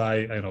used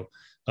by,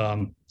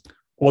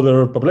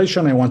 older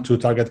population, I want to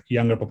target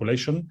younger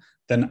population,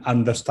 then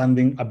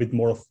understanding a bit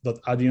more of that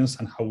audience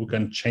and how we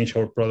can change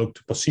our product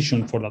to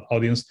position for that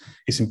audience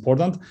is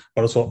important.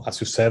 But also, as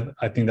you said,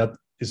 I think that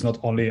it's not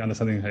only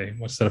understanding, hey,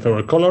 what's their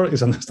favorite color,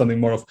 it's understanding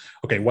more of,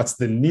 okay, what's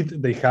the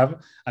need they have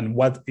and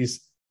what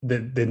is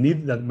the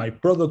need that my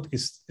product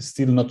is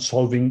still not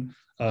solving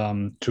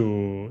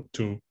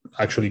to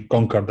actually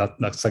conquer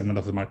that segment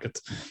of the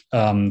market.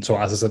 So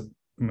as I said,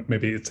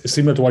 maybe it's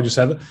similar to what you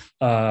said.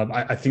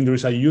 I think there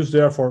is a use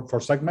there for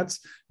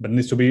segments, but it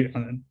needs to be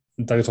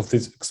in terms of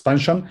this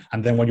expansion.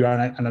 And then when you are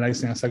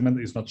analyzing a segment,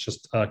 it's not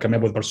just coming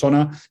up with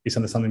persona, it's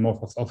understanding more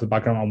of the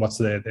background and what's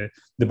the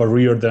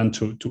barrier then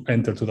to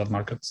enter to that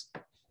market.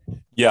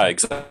 Yeah,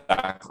 exactly.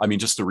 I mean,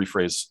 just to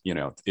rephrase,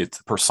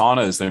 it's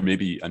personas, there may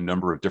be a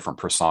number of different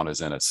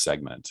personas in a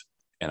segment.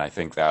 And I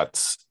think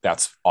that's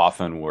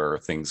often where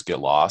things get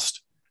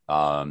lost.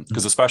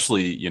 Because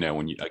especially,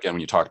 when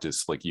you talk to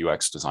like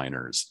UX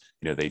designers,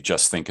 they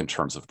just think in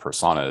terms of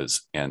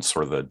personas and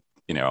sort of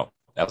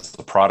as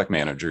the product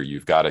manager,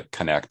 you've got to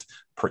connect,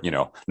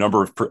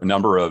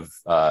 number of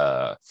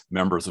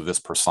members of this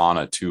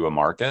persona to a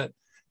market.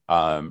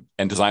 And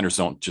designers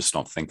don't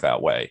think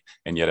that way.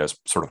 And yet as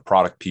sort of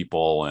product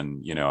people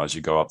and, as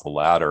you go up the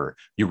ladder,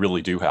 you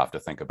really do have to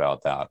think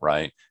about that,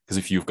 right? Because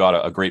if you've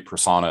got a great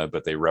persona,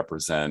 but they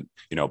represent,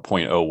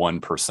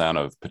 0.01%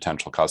 of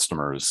potential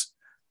customers,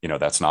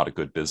 that's not a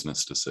good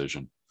business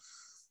decision.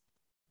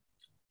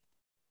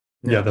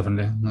 Yeah,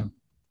 definitely.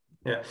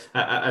 Yeah,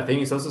 I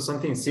think it's also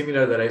something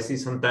similar that I see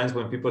sometimes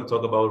when people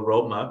talk about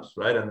roadmaps,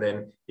 right? And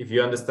then if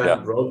you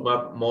understand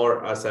roadmap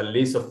more as a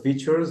list of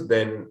features,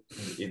 then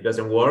it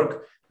doesn't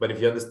work. But if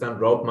you understand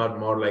roadmap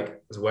more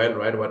like as well,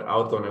 right? What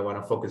outcome I want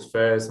to focus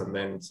first and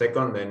then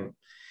second, then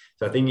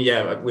so I think,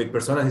 with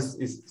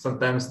personas is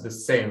sometimes the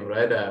same,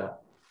 right?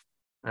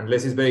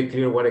 Unless it's very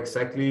clear what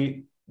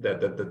exactly that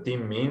the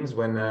team means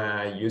when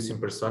using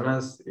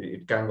personas,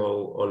 it can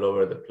go all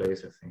over the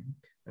place, I think.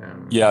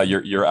 Yeah,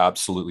 you're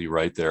absolutely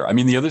right there. I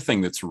mean, the other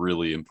thing that's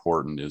really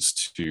important is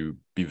to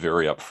be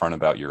very upfront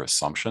about your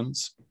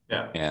assumptions,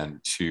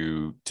 and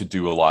to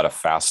do a lot of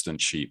fast and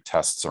cheap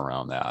tests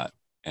around that.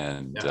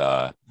 And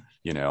a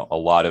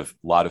lot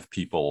of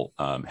people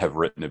have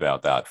written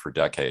about that for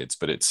decades,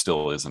 but it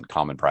still isn't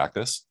common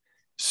practice.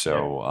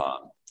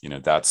 So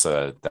that's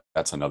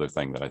another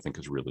thing that I think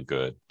is really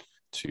good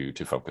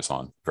to focus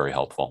on. Very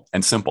helpful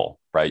and simple,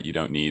 right? You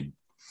don't need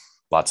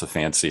lots of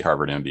fancy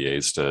Harvard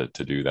MBAs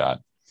to do that.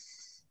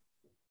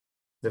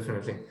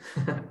 Definitely.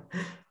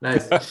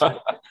 Nice.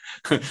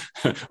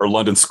 Or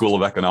London School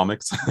of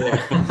Economics.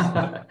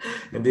 Yeah,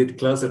 indeed,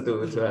 closer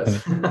to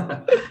us.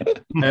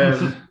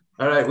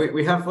 All right,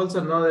 we have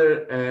also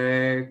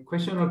another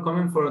question or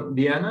comment for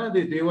Diana.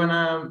 Do you want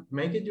to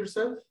make it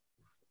yourself?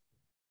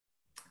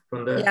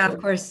 Yeah, of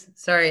course.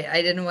 Sorry,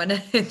 I didn't want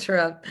to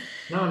interrupt.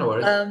 No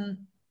worries.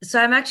 So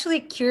I'm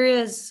actually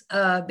curious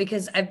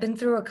because I've been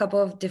through a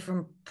couple of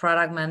different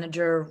product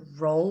manager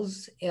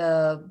roles,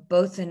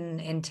 both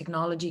in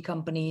technology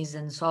companies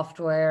and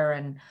software,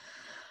 and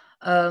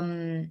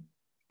I'm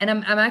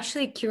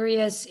actually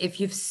curious if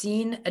you've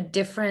seen a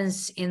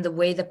difference in the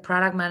way the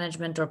product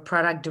management or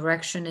product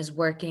direction is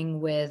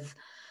working with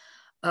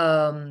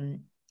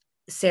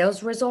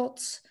sales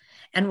results.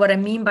 And what I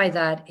mean by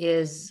that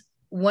is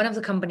one of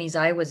the companies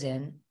I was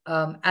in,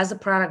 as a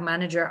product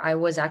manager, I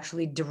was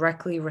actually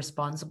directly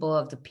responsible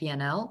of the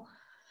P&L,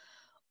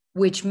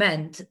 which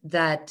meant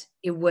that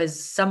it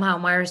was somehow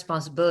my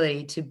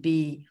responsibility to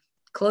be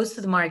close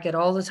to the market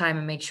all the time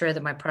and make sure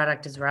that my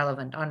product is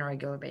relevant on a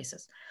regular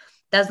basis.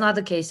 That's not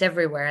the case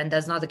everywhere. And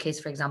that's not the case,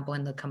 for example,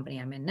 in the company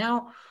I'm in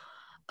now,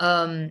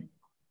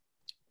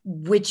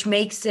 which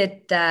makes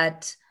it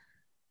that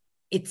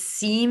it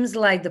seems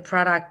like the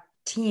product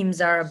teams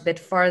are a bit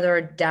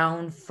farther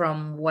down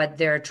from what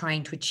they're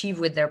trying to achieve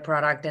with their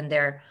product. And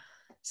they're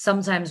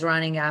sometimes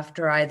running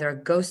after either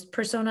ghost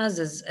personas,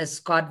 as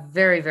Scott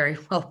very, very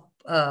well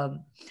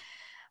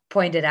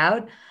pointed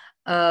out,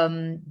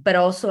 but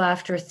also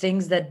after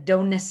things that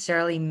don't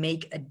necessarily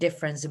make a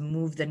difference and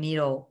move the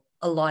needle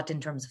a lot in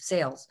terms of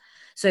sales.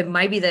 So it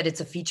might be that it's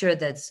a feature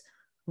that's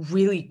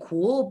really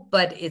cool,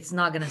 but it's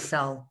not going to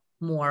sell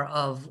more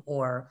of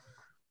or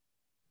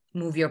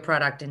move your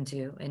product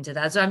into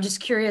that. So I'm just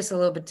curious a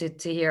little bit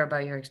to hear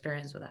about your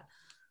experience with that.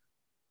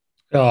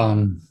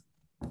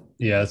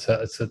 Yeah,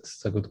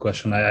 it's a good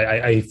question.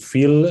 I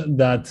feel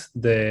that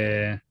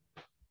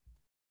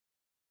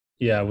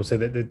I would say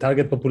that the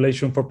target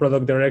population for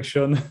product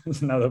direction,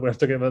 now that we're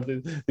talking about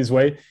it this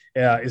way,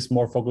 is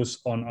more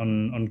focused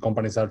on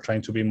companies that are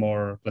trying to be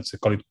more, let's say,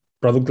 call it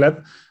product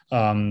led.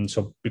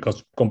 So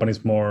because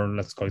companies more,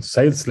 let's call it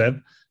sales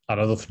led,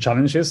 a lot of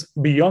challenges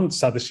beyond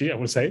strategy, I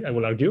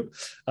will argue.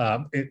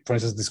 For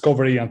instance,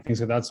 discovery and things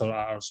like that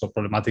are so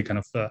problematic, kind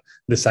of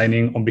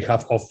designing on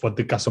behalf of what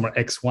the customer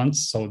X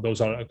wants. So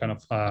those are kind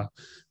of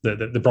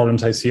the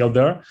problems I see out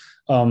there.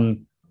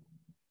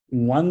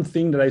 One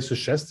thing that I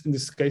suggest in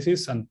these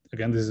cases, and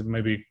again, this is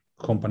maybe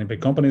company by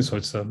company, so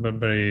it's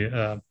very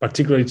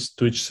particular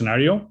to each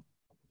scenario,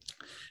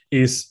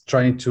 is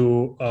trying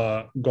to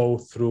go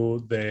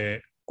through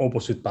the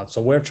opposite path.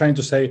 So we're trying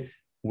to say,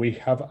 we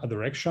have a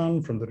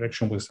direction. From the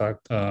direction we start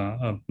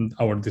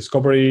our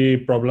discovery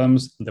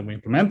problems, and then we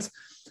implement.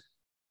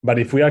 But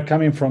if we are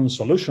coming from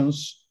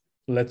solutions,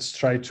 let's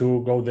try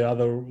to go the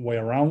other way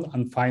around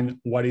and find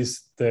what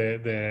is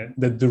the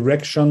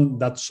direction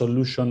that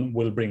solution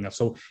will bring us.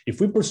 So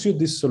if we pursue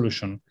this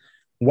solution,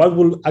 what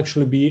will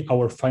actually be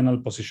our final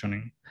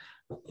positioning?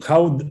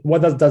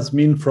 What does that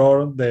mean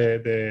for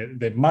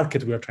the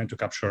market we are trying to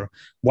capture?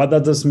 What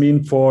does this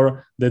mean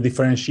for the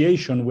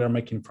differentiation we are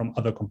making from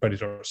other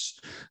competitors?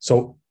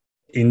 So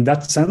in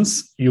that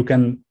sense, you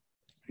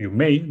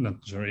may, not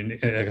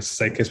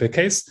say case by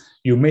case,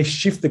 you may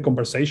shift the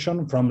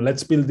conversation from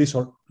let's build this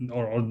or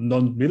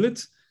don't build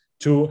it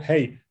to,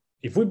 hey,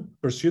 if we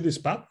pursue this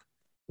path,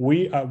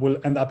 we will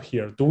end up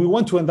here. Do we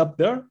want to end up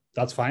there?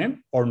 That's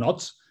fine, or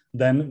not.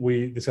 Then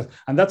we discuss.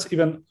 And that's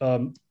even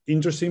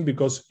interesting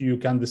because you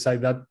can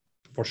decide that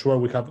for sure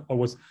we have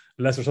always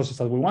less resources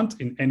that we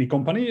want in any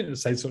company,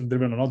 sales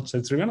driven or not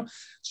sales driven.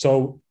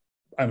 So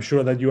I'm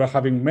sure that you are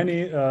having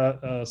many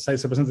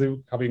sales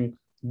representatives having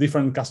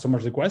different customer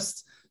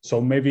requests. So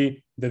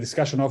maybe the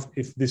discussion of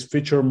if this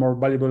feature more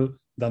valuable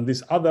than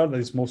this other, that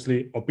is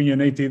mostly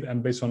opinionated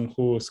and based on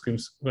who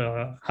screams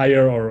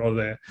higher or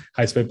the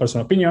highest paid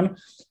person opinion,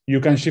 you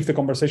can shift the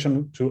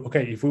conversation to,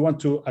 okay, if we want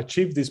to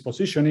achieve this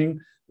positioning,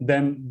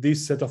 then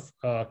this set of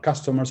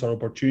customers or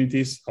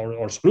opportunities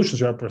or solutions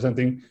you are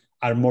presenting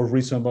are more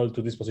reasonable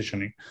to this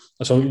positioning.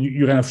 So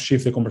you kind of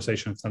shift the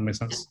conversation, if that makes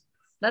sense.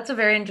 That's a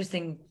very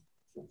interesting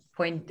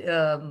point,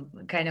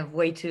 kind of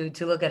way to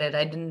look at it.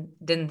 I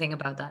didn't think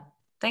about that.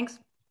 Thanks.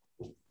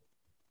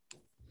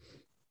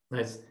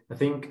 Nice. I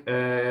think,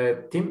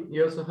 Tim,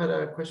 you also had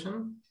a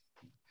question?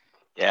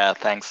 Yeah,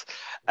 thanks.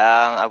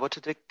 I want to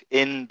dig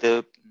in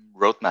the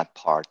roadmap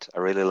part. I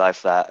really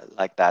like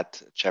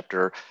that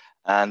chapter.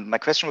 And my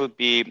question would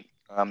be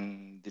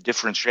the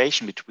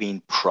differentiation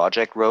between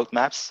project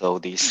roadmaps, so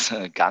these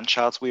Gantt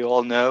charts we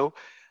all know,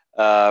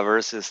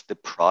 versus the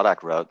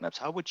product roadmaps.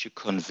 How would you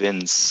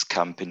convince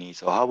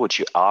companies, or how would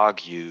you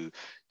argue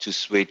to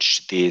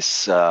switch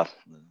this,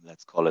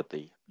 let's call it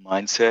the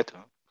mindset,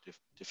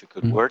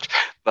 difficult word,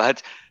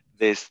 but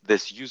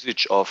this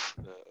usage of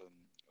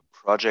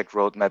project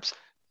roadmaps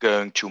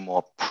going to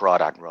more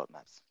product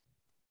roadmaps?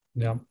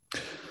 Yeah.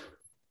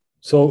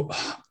 So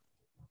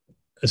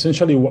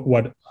essentially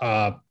what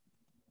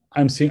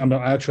I'm seeing,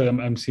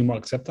 I'm seeing more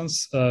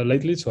acceptance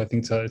lately. So I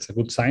think it's a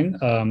good sign.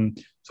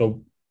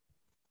 So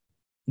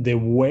the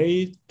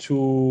way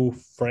to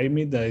frame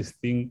it that I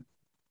think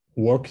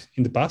worked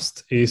in the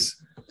past is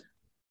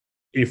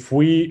if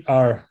we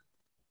are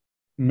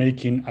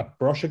making a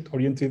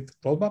project-oriented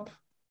roadmap,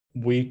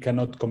 we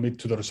cannot commit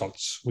to the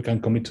results. We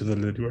can commit to the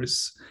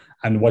deliveries.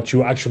 And what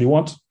you actually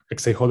want,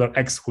 stakeholder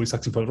X who is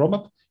acting for the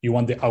roadmap, you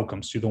want the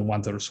outcomes. You don't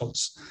want the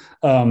results.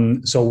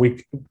 So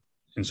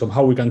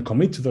somehow we can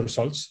commit to the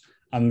results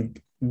and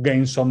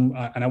gain some,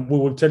 and we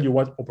will tell you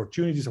what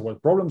opportunities or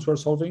what problems we're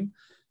solving,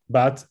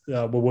 but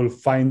we will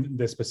find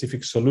the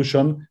specific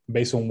solution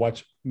based on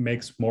what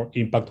makes more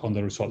impact on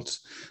the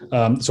results.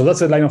 So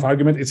that's a line of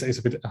argument. It's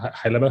a bit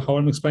high level how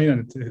I'm explaining,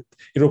 and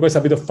it requires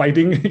a bit of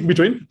fighting in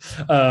between.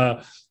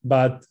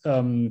 But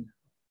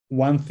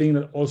one thing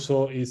that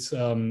also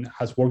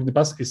has worked in the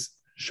past is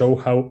show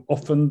how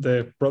often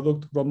the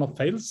product roadmap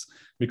fails,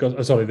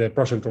 because the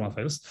project roadmap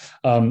fails.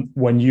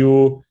 When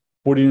you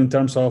put it in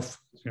terms of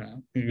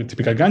your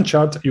typical Gantt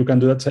chart, you can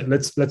do that.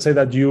 Let's say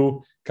that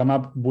you come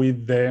up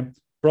with the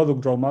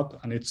product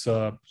roadmap, and it's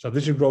a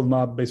strategic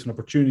roadmap based on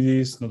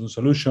opportunities, not on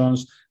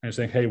solutions. And you're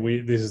saying, hey,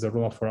 this is the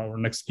roadmap for our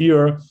next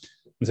year. And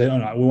say, oh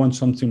no, we want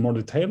something more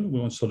detailed. We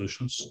want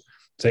solutions.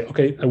 Say,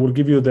 okay, I will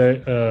give you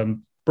the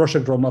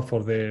project roadmap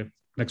for the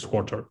next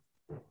quarter.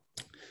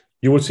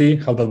 You will see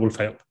how that will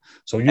fail.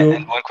 So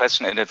and one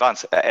question in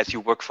advance, as you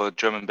work for a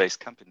German-based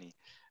company,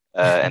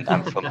 and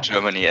I'm from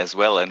Germany as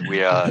well, and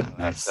we are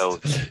So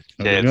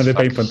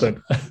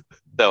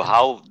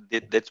how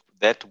did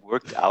that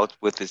work out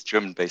with this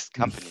German-based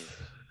company?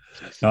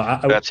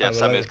 Perhaps you have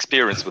some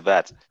experience with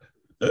that.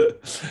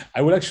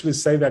 I would actually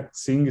say that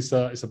Xing is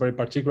a very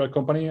particular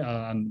company,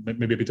 and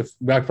maybe a bit of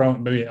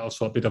background, maybe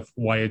also a bit of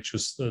why I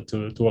choose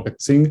to work at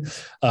Xing.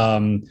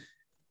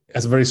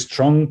 Has a very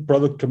strong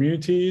product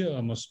community,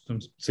 almost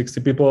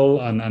 60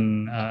 people,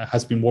 and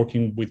has been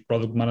working with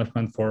product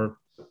management for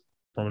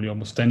probably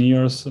almost 10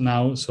 years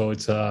now. So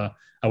it's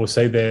I would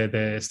say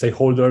the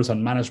stakeholders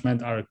and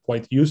management are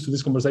quite used to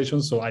these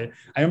conversations. So I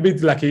am a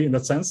bit lucky in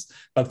that sense.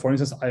 But for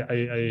instance,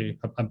 I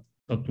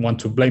don't want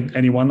to blame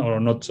anyone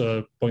or not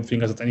point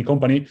fingers at any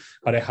company,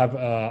 but I have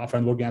a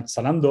friend working at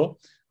Zalando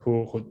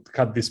who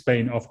had this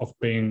pain of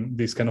being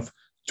this kind of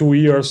 2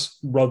 years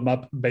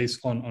roadmap based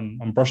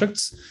on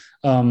projects.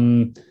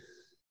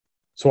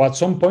 So at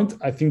some point,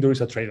 I think there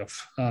is a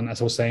trade-off. And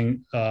as I was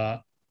saying,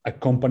 a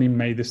company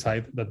may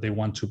decide that they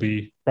want to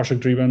be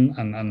project-driven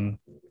and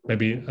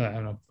maybe, I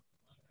don't know,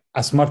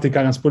 as Marty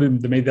Kagan put it,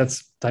 maybe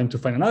that's time to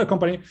find another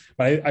company.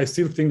 But I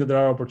still think that there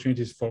are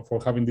opportunities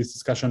for having this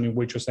discussion in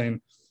which you're saying,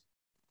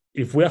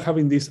 if we are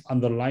having this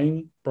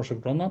underlying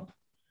project roadmap,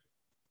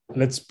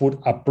 let's put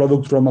a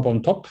product roadmap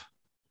on top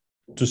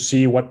to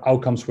see what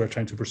outcomes we're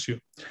trying to pursue.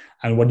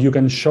 And what you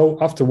can show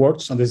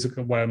afterwards, and this is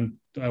where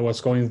I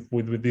was going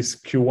with this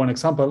Q1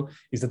 example,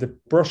 is that the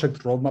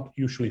project roadmap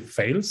usually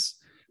fails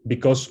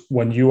because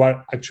when you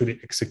are actually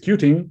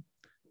executing,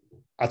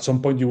 at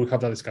some point you will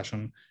have that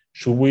discussion.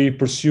 Should we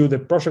pursue the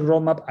project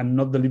roadmap and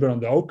not deliver on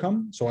the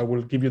outcome? So I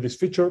will give you this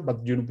feature,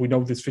 but we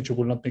know this feature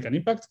will not make an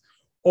impact.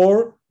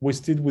 Or we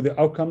stick with the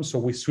outcome, so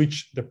we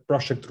switch the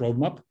project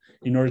roadmap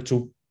in order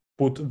to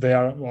put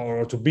there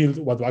or to build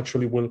what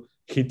actually will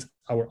hit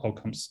our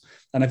outcomes.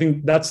 And I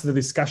think that's the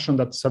discussion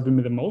that served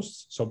me the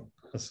most. So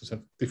as I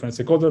said, different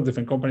stakeholders,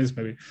 different companies,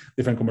 maybe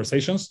different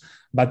conversations,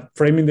 but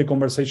framing the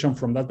conversation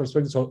from that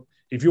perspective. So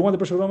if you want the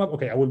project roadmap,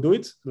 okay, I will do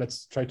it.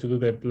 Let's try to do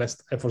the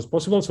less efforts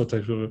possible. So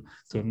try to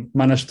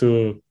manage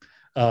to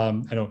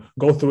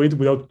go through it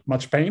without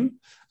much pain,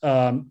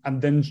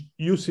 and then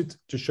use it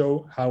to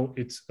show how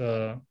it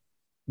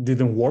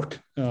didn't work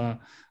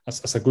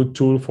as a good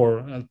tool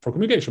for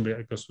communication,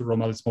 because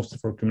roadmap is mostly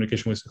for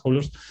communication with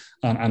stakeholders,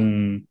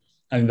 and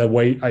in that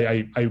way,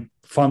 I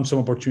found some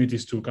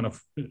opportunities to kind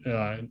of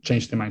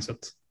change the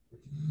mindset.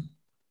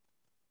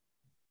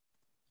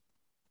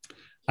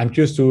 I'm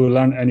curious to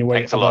learn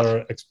anyway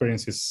other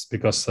experiences,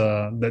 because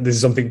this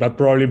is something that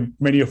probably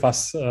many of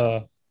us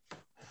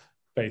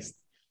faced.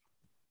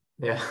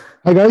 Yeah.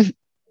 Hi guys,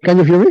 can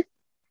you hear me?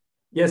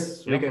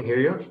 Yes, we can hear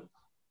you.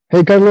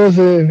 Hey Carlos,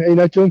 hey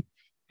Nacho,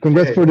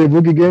 congrats for the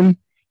book again.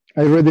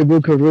 I read the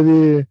book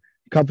already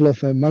a couple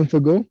of months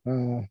ago.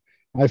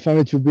 I found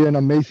it to be an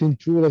amazing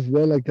tool as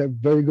well, like a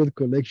very good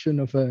collection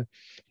of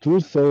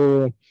tools.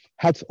 So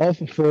hats off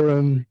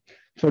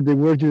for the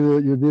work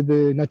you did,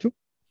 Nacho.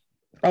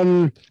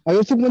 I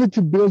also wanted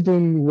to build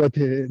on what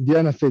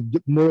Diana said,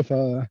 more of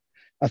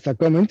as a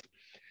comment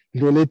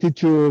related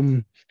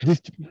to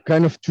this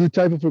kind of two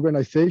types of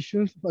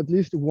organizations, at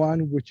least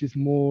one which is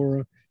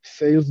more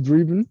sales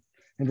driven,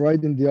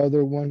 and the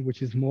other one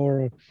which is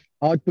more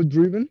output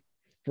driven,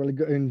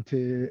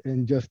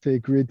 and just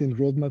creating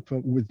roadmap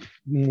with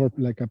more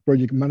like a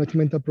project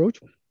management approach.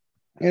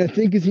 And I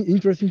think it's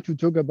interesting to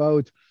talk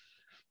about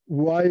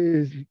why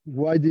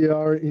they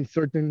are in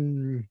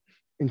certain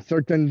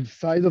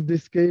side of the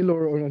scale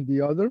or on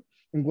the other.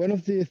 And one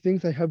of the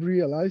things I have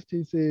realized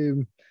is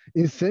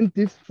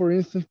incentives, for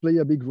instance, play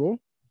a big role.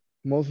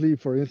 Mostly,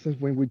 for instance,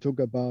 when we talk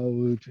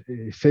about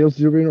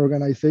sales-driven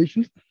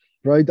organizations,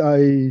 right?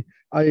 I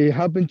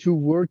happen to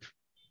work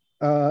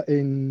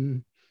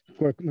in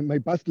my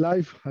past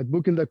life at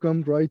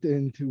Booking.com, right?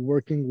 And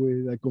working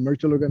with a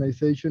commercial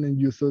organization. And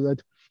you saw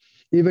that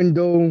even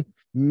though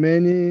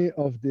many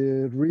of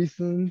the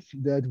reasons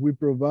that we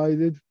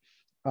provided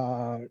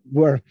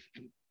were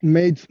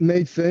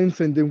made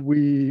sense, and then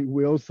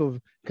we also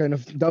kind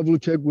of double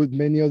check with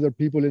many other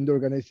people in the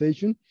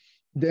organization,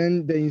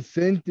 then the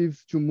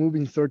incentives to move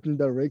in certain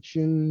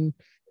direction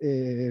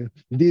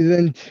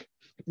didn't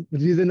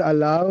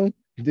allow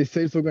the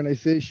sales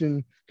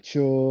organization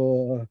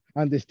to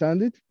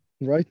understand it,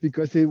 right?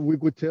 Because we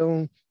could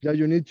tell that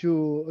you need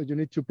to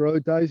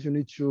prioritize, you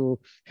need to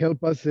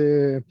help us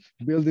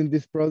building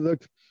this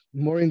product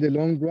more in the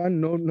long run,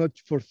 not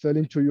for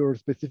selling to your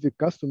specific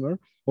customer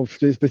or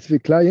the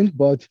specific client,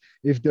 but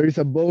if there is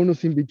a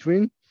bonus in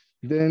between,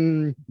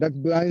 then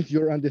that blinds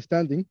your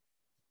understanding.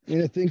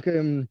 And I think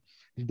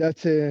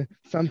that's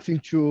something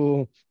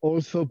to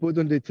also put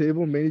on the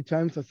table many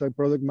times as a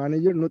product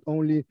manager, not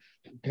only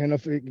kind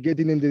of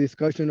getting in the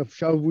discussion of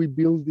shall we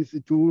build this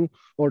tool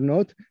or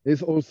not,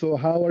 it's also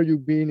how are you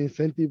being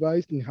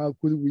incentivized and how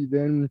could we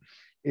then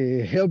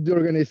help the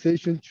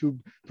organization to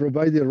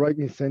provide the right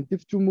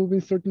incentives to move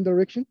in certain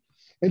direction.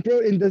 And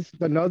that's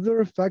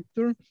another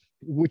factor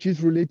which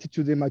is related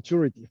to the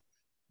maturity.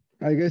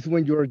 I guess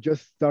when you're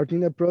just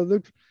starting a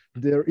product,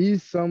 there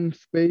is some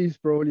space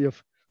probably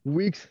of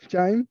weeks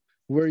time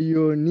where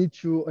you need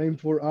to aim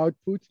for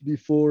output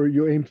before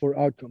you aim for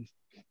outcomes.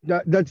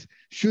 That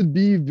should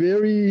be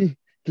very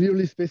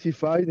clearly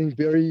specified and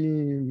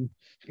very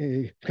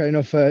kind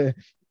of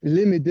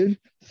limited,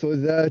 so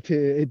that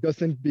it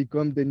doesn't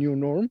become the new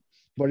norm,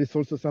 but it's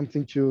also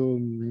something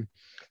to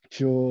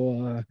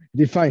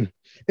define.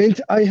 And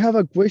I have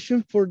a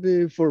question for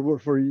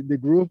the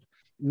group,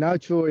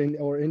 Nacho,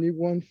 or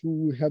anyone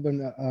who have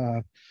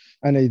an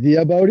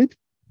idea about it,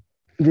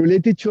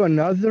 related to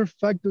another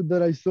factor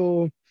that I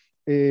saw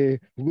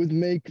would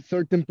make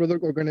certain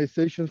product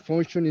organizations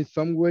function in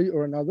some way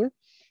or another,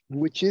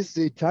 which is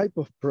the type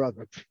of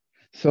product.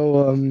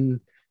 So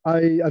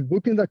at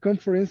Booking.com,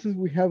 for instance,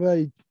 we have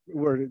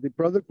the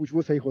product which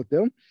was a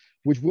hotel,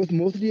 which was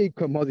mostly a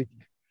commodity.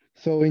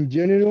 So in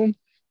general,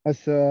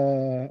 as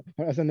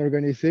an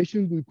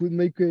organization, we could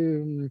make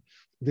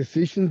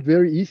decisions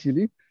very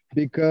easily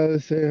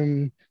because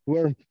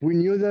where we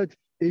knew that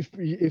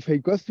if a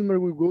customer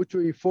will go to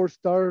a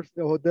 4-star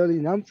hotel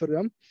in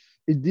Amsterdam,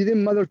 it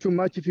didn't matter too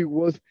much if it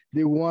was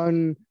the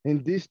one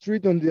in this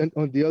street on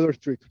the other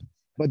street.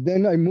 But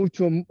then I moved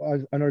to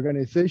an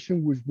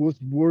organization which was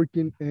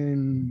working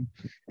in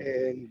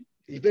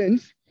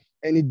events,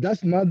 and it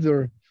does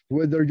matter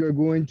whether you're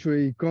going to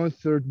a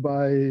concert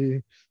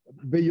by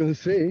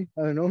Beyonce,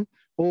 I don't know,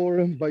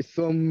 or by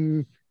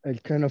some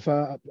kind of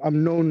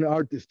unknown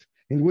artist,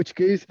 in which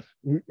case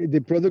the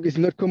product is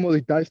not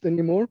commoditized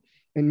anymore.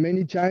 And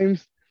many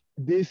times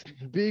these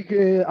big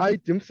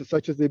items,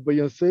 such as the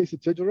Beyonce's,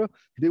 etc.,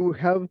 they will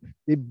have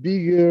a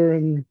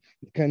bigger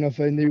kind of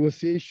a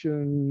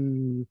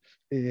negotiation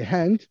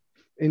hand,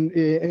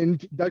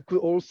 and that could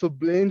also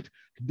blend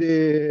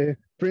the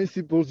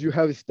principles you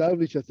have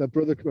established as a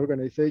product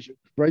organization,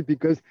 right?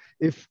 Because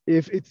if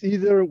it's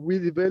either we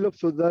develop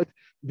so that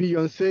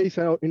Beyonce is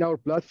in our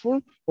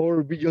platform,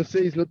 or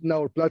Beyonce is not in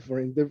our platform,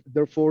 and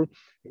therefore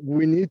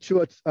we need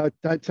to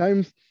at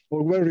times,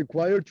 or we're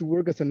required to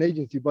work as an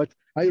agency. But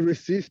I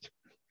resist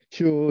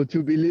to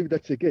believe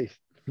that's the case.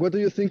 What do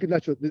you think,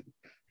 Nacho?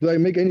 Do I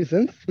make any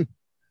sense?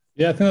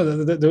 Yeah, I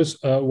think that there's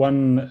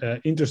one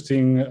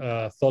interesting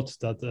thought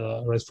that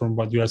arises from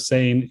what you are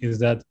saying, is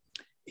that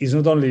it's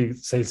not only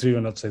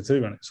sales-driven, not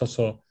sales-driven. It's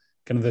also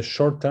kind of the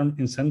short-term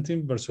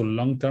incentive versus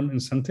long-term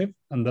incentive,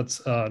 and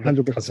that's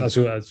as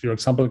your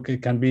example,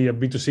 it can be a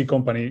B2C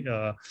company,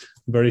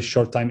 very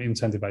short-time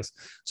incentivized.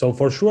 So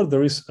for sure,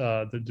 there is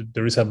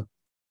a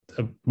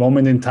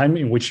moment in time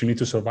in which you need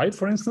to survive,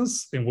 for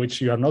instance, in which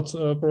you are not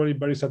probably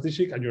very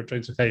strategic, and you're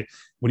trying to say,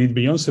 we need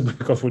Beyonce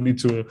because we need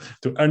to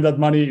earn that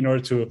money in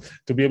order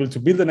to be able to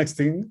build the next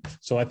thing.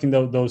 So I think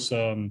that those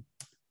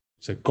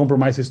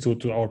compromises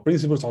to our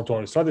principles or to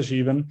our strategy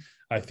even,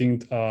 I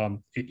think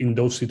in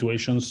those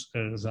situations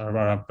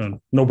are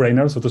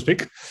no-brainer, so to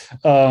speak.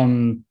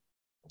 Then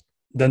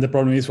the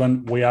problem is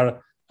when we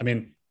are,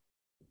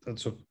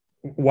 so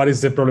what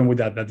is the problem with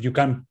that? That you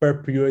can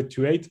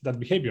perpetuate that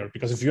behavior,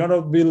 because if you are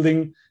not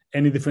building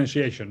any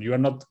differentiation, you are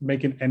not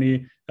making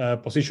any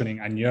positioning,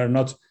 and you are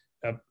not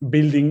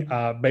building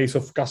a base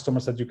of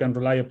customers that you can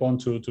rely upon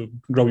to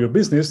grow your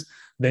business,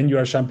 then you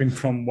are jumping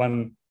from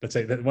one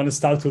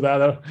star to the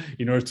other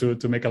in order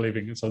to make a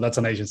living. So that's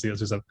an agency,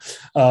 as you said.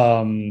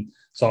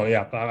 So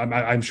yeah,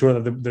 I'm sure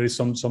that there is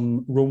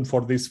some room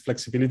for this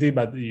flexibility,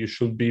 but you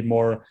should be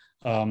more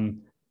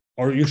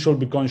or you should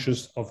be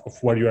conscious of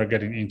where you are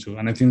getting into.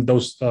 And I think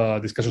those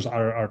discussions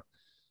are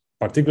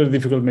particularly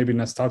difficult maybe in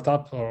a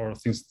startup, or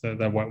things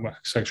that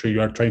actually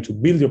you are trying to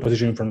build your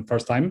position from the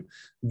first time,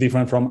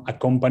 different from a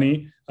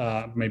company,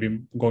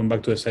 maybe going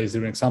back to the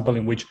sales-driven example,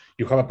 in which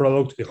you have a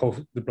product,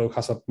 the product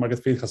has a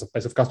market fit, has a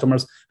base of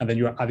customers, and then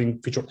you are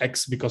adding feature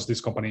X because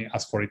this company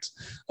asked for it.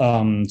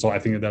 So I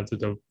think that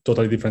they're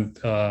totally different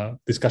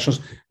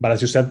discussions. But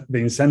as you said, the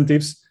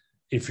incentives,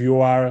 if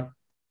you are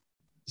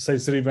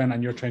sales-driven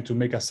and you're trying to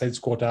make a sales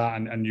quota,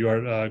 and you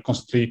are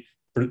constantly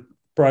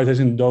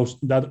prioritizing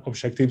that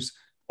objectives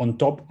on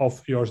top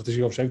of your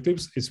strategic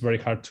objectives, it's very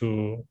hard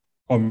to,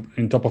 on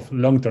top of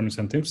long-term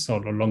incentives or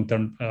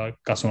long-term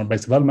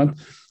customer-based development,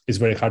 it's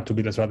very hard to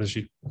build a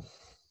strategy.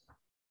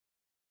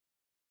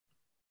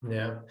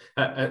 Yeah,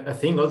 I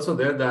think also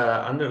there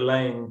the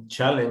underlying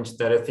challenge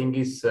that I think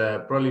is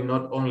probably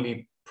not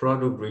only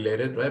product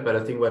related, right? But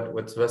I think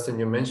what Sebastian,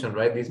 you mentioned,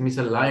 right? This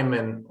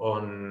misalignment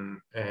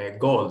on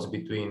goals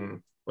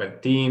between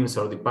teams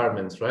or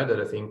departments, right? That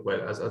I think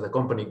as a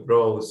company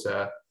grows,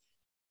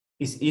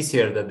 it's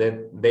easier that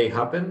they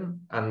happen,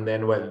 and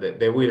then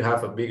they will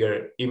have a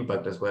bigger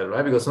impact as well,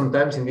 right? Because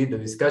sometimes indeed the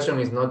discussion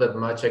is not that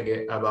much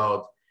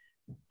about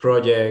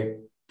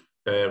project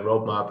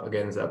roadmap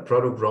against a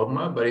product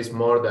roadmap, but it's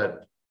more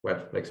that,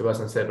 like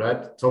Sebastian said,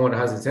 right? Someone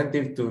has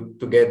incentive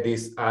to get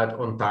this ad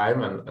on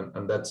time,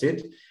 and that's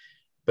it.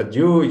 But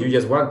you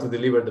just want to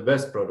deliver the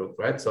best product,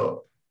 right?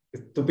 So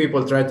two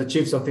people try to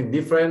achieve something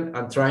different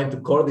and trying to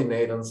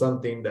coordinate on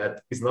something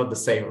that is not the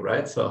same,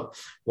 right? So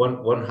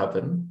won't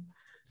happen.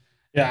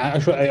 Yeah,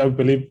 actually, I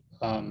believe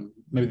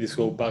maybe this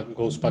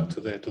goes back to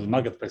the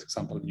marketplace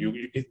example.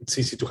 It's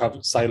easy to have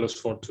silos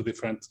for two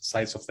different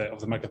sides of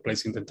the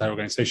marketplace in the entire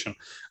organization.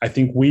 I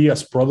think we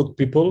as product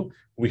people,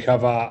 we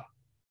have a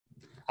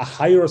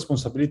higher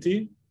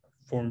responsibility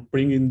for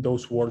bringing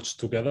those worlds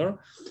together,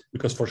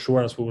 because for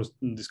sure, as we were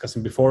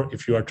discussing before,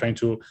 if you are trying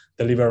to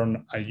deliver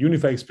on a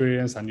unified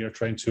experience and you're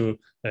trying to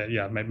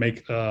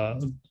make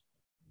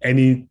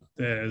any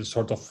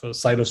sort of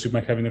silos you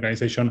might have in the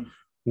organization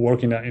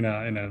work in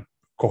a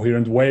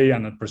coherent way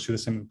and pursue the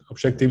same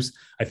objectives,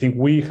 I think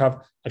we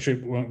have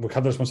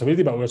the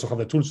responsibility, but we also have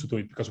the tools to do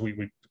it, because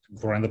we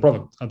run the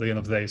product at the end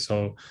of the day.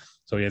 So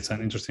yeah, it's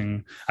an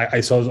interesting.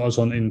 I saw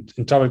also in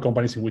travel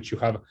companies in which you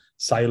have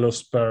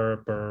silos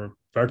per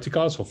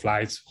vertical, so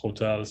flights,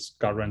 hotels,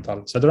 car rental,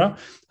 etc.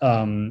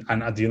 And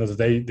at the end of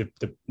the day,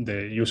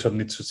 the user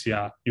needs to see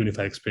a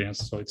unified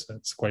experience. So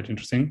it's quite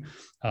interesting.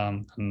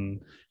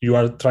 And you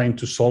are trying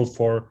to solve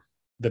for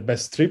the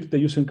best trip the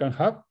user can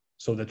have.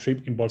 So the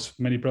trip involves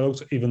many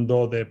products, even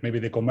though maybe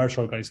the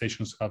commercial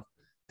organizations have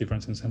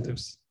different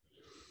incentives.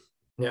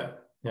 Yeah.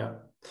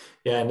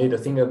 Indeed, I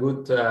think a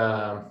good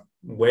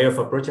way of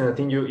approaching. I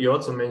think you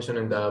also mentioned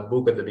in the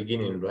book at the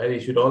beginning, right? You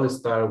should always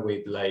start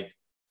with like,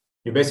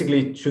 you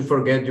basically should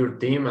forget your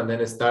team and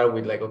then start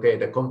with like, okay,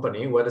 the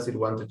company, what does it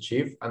want to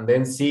achieve? And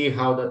then see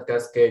how that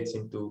cascades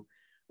into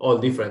all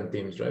different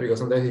teams, right? Because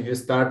sometimes if you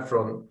start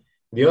from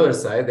the other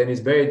side, then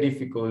it's very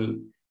difficult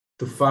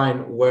to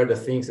find where the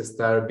things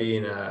start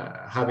being,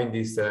 having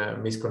this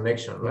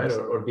misconnection, right? Yes.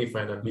 Or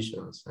different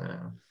ambitions.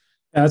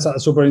 And that's a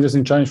super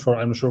interesting challenge for,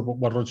 I'm not sure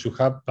what roles you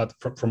have, but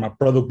from a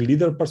product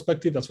leader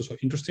perspective, that's also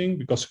interesting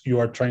because you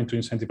are trying to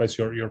incentivize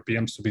your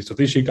PMs to be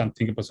strategic and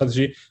think about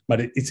strategy,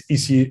 but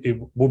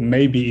it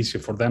may be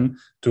easier for them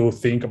to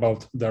think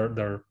about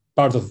their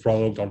part of the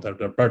product or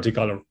their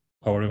vertical or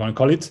however you want to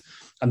call it.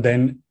 And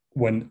then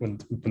when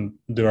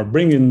they are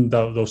bringing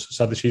those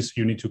strategies,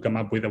 you need to come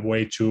up with a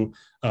way to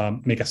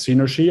make a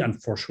synergy,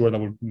 and for sure that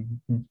would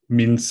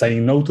mean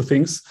saying no to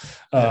things.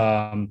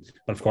 But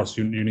of course,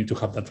 you need to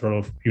have that role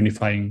of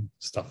unifying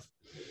stuff.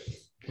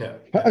 Yeah.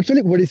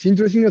 Actually, what is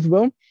interesting as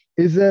well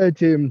is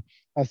that,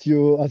 as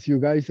you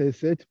guys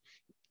said,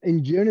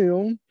 in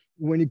general,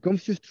 when it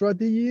comes to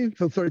strategy,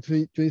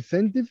 to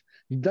incentives,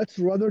 that's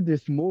rather the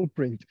small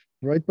print,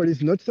 right? But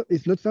it's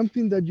not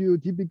something that you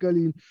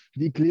typically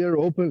declare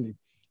openly.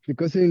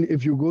 Because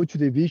if you go to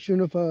the vision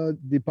of a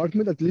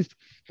department, at least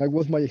that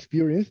was my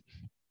experience,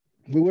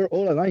 we were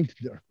all aligned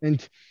there.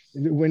 And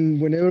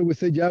whenever we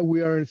say, yeah,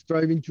 we are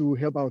striving to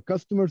help our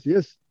customers,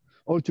 yes,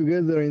 all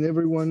together, and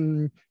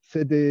everyone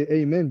said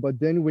amen. But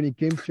then when it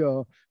came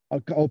to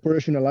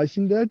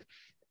operationalizing that,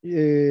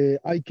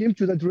 I came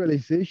to that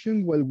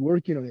realization while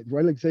working on it,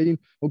 right? Like saying,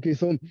 okay,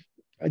 so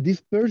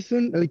this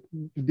person, like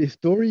the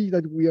story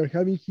that we are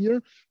having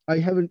here,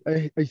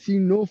 I see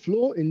no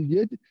flaw, and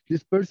yet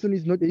this person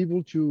is not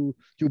able to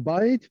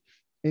buy it,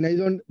 and I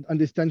don't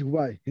understand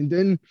why. And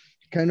then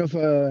kind of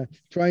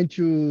trying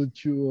to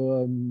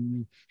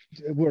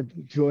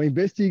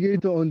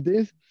investigate on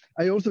this,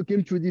 I also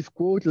came to this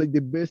quote, like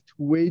the best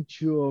way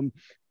to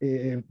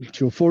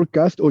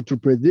forecast or to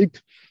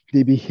predict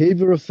the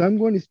behavior of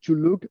someone is to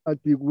look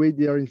at the way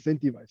they are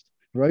incentivized,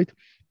 right?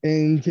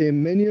 And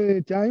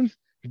many times,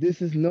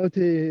 this is not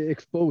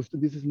exposed.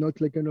 This is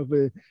not like kind of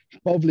a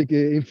public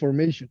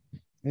information.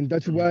 And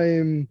that's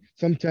why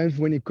sometimes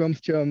when it comes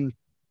to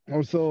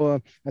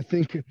also, I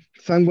think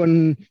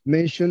someone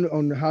mentioned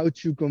on how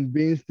to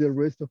convince the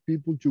rest of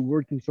people to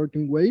work in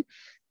certain way.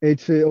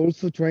 It's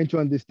also trying to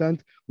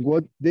understand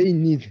what they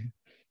need.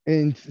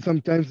 And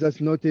sometimes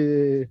that's not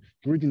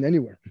written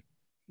anywhere.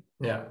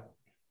 Yeah.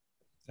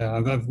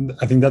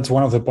 I think that's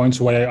one of the points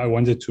why I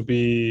wanted to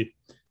be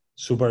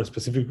super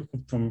specific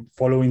from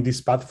following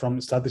this path from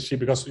strategy,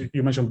 because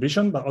you mentioned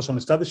vision, but also on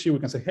strategy, we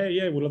can say, hey,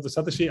 yeah, we love the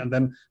strategy. And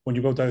then when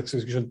you go to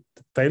execution,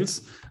 it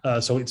fails.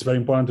 So it's very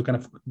important to kind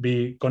of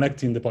be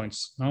connecting the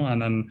points. No?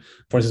 And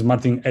for instance,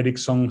 Martin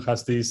Ericsson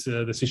has this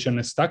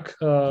decision stack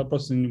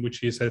process in which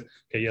he said,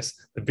 okay, yes,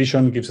 the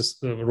vision gives us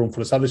room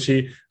for the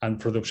strategy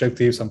and for the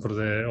objectives and for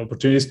the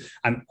opportunities.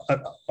 And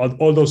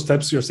all those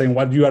steps you're saying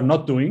what you are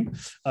not doing.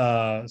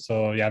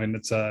 So yeah, I mean,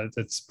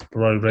 it's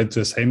probably related to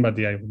the same, but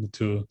yeah, I need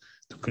to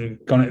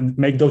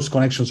make those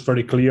connections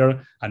very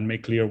clear and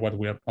make clear what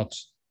we are not,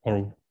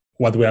 or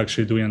what we're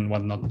actually doing and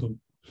what not doing.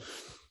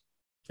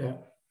 Yeah.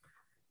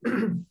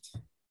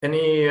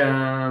 Any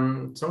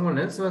someone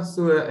else wants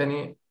to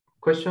any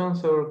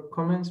questions or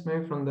comments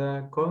maybe from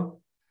the call?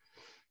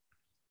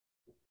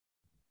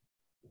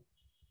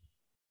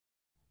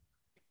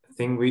 I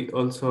think we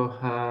also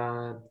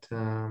had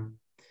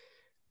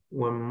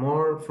one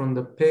more from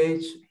the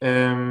page.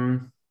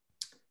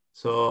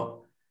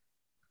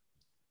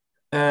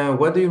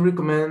 What do you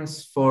recommend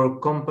for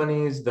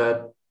companies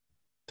that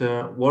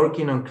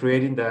working on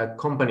creating the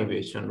company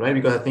vision, right?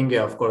 Because I think,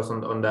 yeah, of course,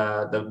 on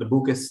the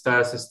book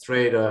starts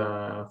straight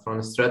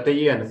from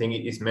strategy, and I think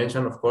it is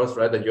mentioned, of course,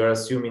 right, that you are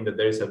assuming that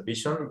there is a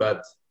vision,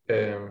 but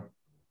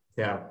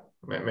yeah,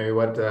 maybe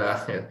what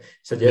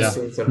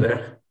suggestions are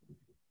there?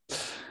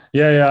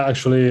 Yeah,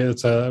 actually,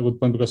 it's a good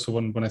point, because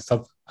when I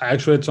start, I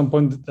actually at some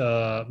point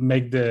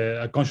make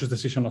a conscious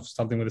decision of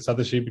starting with the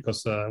strategy,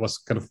 because it was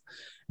kind of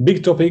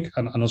big topic,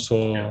 and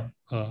also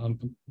I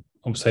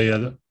would say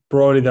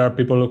probably there are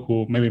people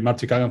who, maybe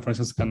Marty Kagan, for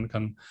instance,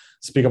 can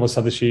speak about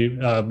strategy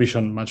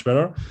vision much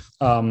better.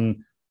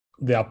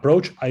 The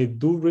approach I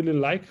do really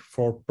like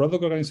for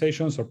product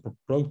organizations or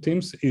product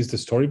teams is the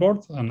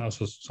storyboard, and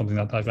also something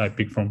that I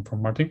picked from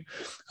Martin.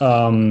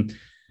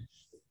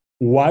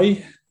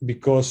 Why?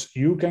 Because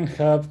you can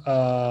have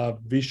a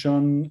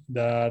vision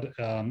that,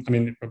 a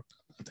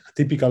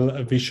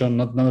typical vision,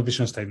 not a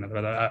vision statement,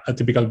 but a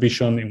typical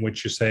vision in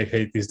which you say,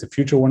 hey, this is the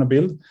future we want to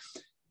build.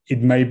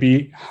 It may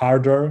be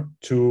harder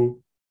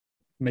to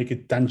make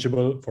it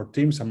tangible for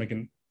teams and make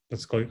it,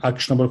 let's call it,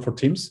 actionable for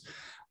teams.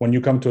 When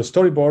you come to a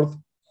storyboard,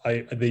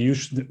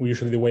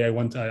 usually the way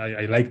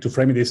I like to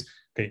frame it is,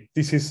 okay,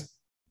 this is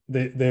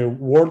the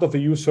word of the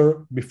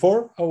user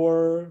before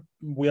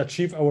we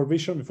achieve our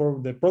vision, before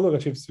the product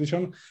achieves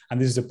vision, and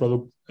this is the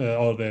product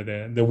or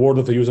the word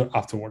of the user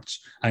afterwards,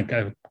 and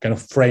kind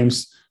of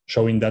frames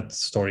showing that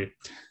story.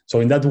 So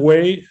in that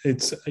way,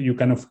 you're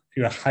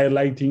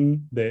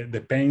highlighting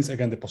the pains,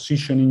 again, the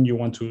positioning you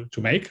want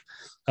to make.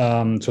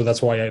 So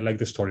that's why I like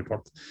the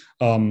storyboard.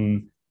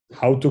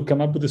 How to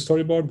come up with the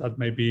storyboard, that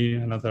may be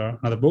another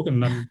book,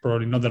 and I'm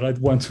probably not the right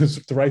one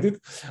to write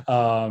it.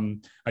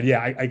 But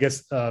yeah, I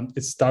guess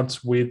it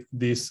starts with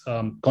this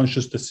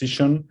conscious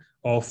decision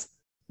of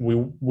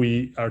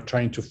we are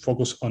trying to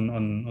focus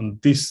on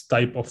this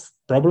type of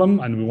problem,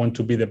 and we want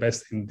to be the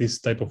best in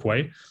this type of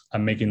way,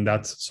 and making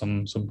that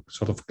some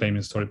sort of claim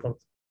in storyboard.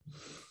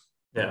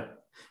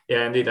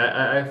 Yeah, indeed.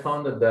 I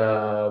found that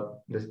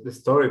the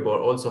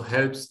storyboard also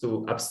helps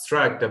to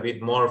abstract a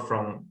bit more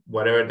from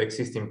whatever the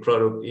existing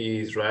product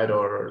is, right?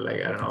 Or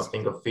like, I don't know,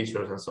 think of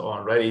features and so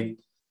on, right? It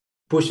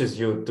pushes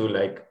you to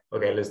like,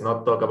 okay, let's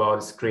not talk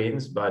about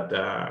screens, but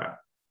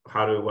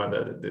how do we want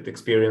the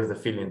experience, the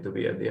feeling to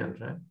be at the end,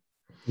 right?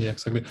 Yeah,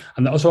 exactly.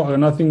 And also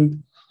another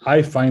thing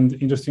I find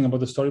interesting about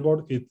the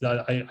storyboard is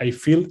that I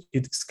feel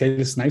it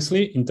scales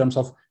nicely in terms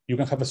of you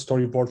can have a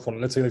storyboard for,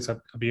 let's say it's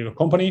a bigger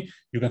company,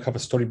 you can have a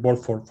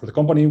storyboard for the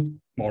company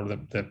or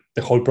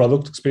the whole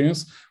product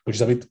experience, which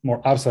is a bit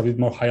more abstract, a bit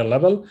more higher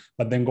level.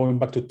 But then going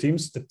back to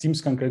teams, the teams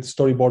can create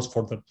storyboards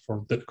for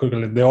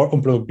their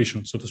own product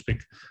vision, so to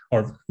speak,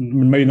 or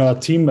maybe not a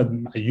team, but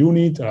a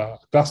unit, a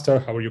cluster,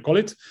 however you call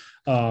it.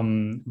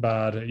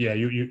 But yeah,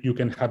 you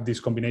can have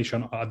this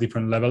combination at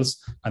different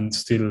levels and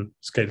still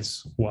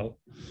scales well.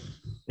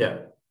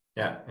 Yeah,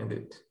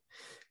 indeed.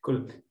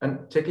 Cool.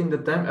 And checking the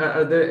time,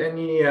 are there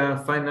any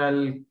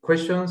final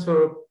questions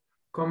or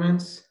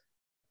comments?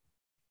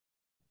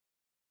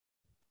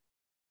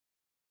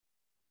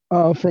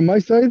 From my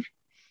side,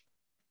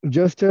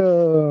 just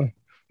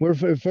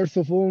first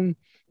of all,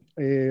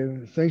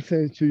 thanks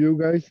to you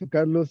guys,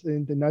 Carlos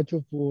and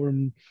Nacho,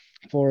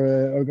 for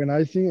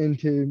organizing and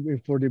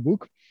for the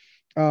book.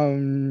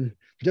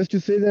 Just to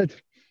say that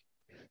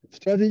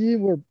strategy,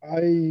 where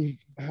I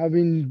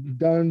having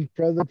done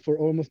product for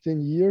almost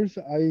 10 years,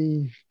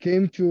 I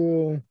came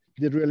to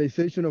the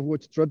realization of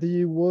what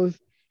strategy was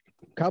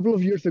a couple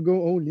of years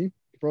ago only,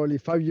 probably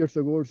 5 years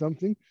ago or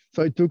something.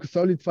 So it took a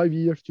solid 5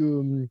 years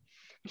to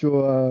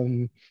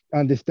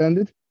understand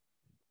it.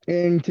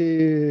 And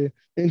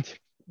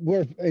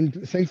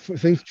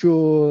thanks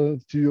to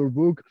your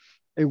book,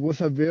 it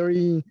was a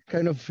very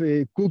kind of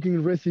a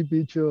cooking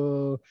recipe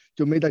to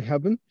make that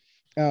happen.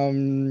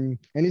 And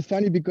it's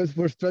funny because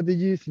for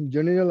strategies in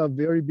general, a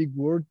very big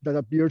word that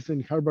appears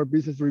in Harvard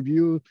Business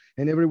Review,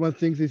 and everyone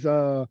thinks it's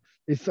a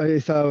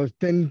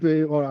 10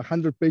 or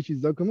 100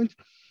 pages document.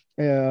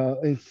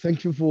 And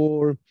thank you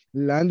for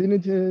landing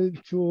it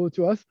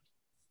to us.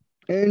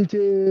 And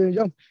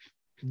yeah,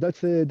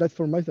 that's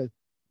from my side.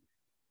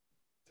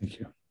 Thank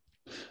you.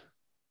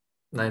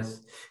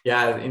 Nice.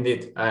 Yeah,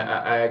 indeed.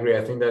 I agree.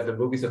 I think that the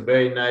book is a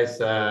very nice,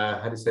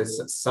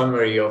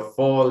 summary of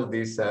all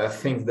these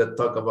things that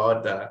talk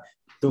about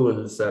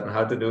tools and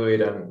how to do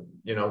it, and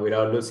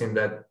without losing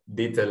that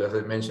detail, as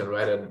I mentioned,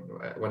 right? And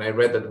when I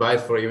read the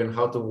advice for even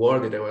how to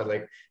word it, I was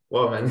like,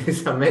 wow, man,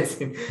 it's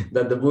amazing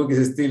that the book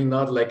is still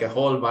not like a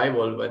whole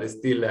Bible, but it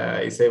still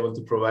is able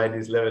to provide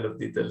this level of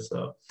detail.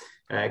 So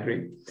I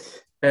agree.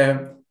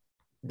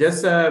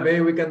 Just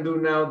maybe we can do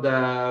now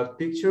the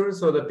pictures,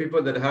 so the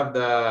people that have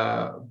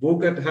the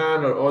book at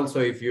hand, or also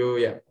if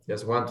you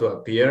just want to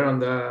appear on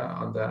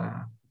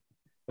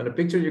the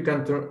picture, you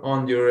can turn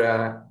on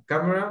your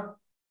camera.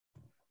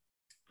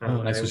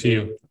 Oh, nice to see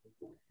you.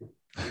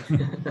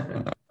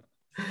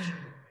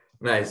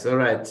 Nice. All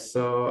right.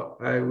 So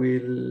I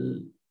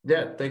will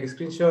take a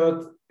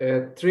screenshot.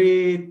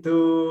 3,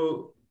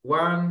 2,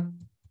 1.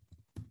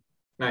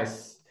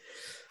 Nice.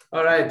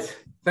 All right.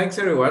 Thanks,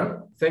 everyone.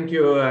 Thank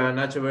you,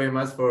 Nacho, very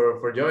much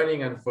for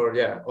joining and for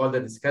all the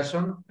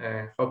discussion.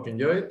 Hope you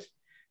enjoyed.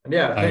 And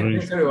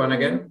thanks everyone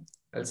again.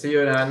 I'll see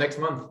you next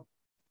month.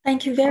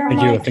 Thank you very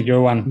much. Thank you,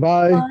 everyone.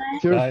 Bye.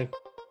 Bye.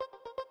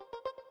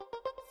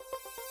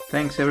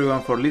 Thanks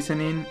everyone for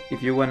listening.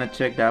 If you want to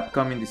check the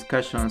upcoming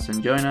discussions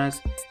and join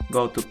us,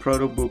 go to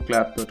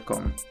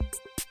productbookclub.com.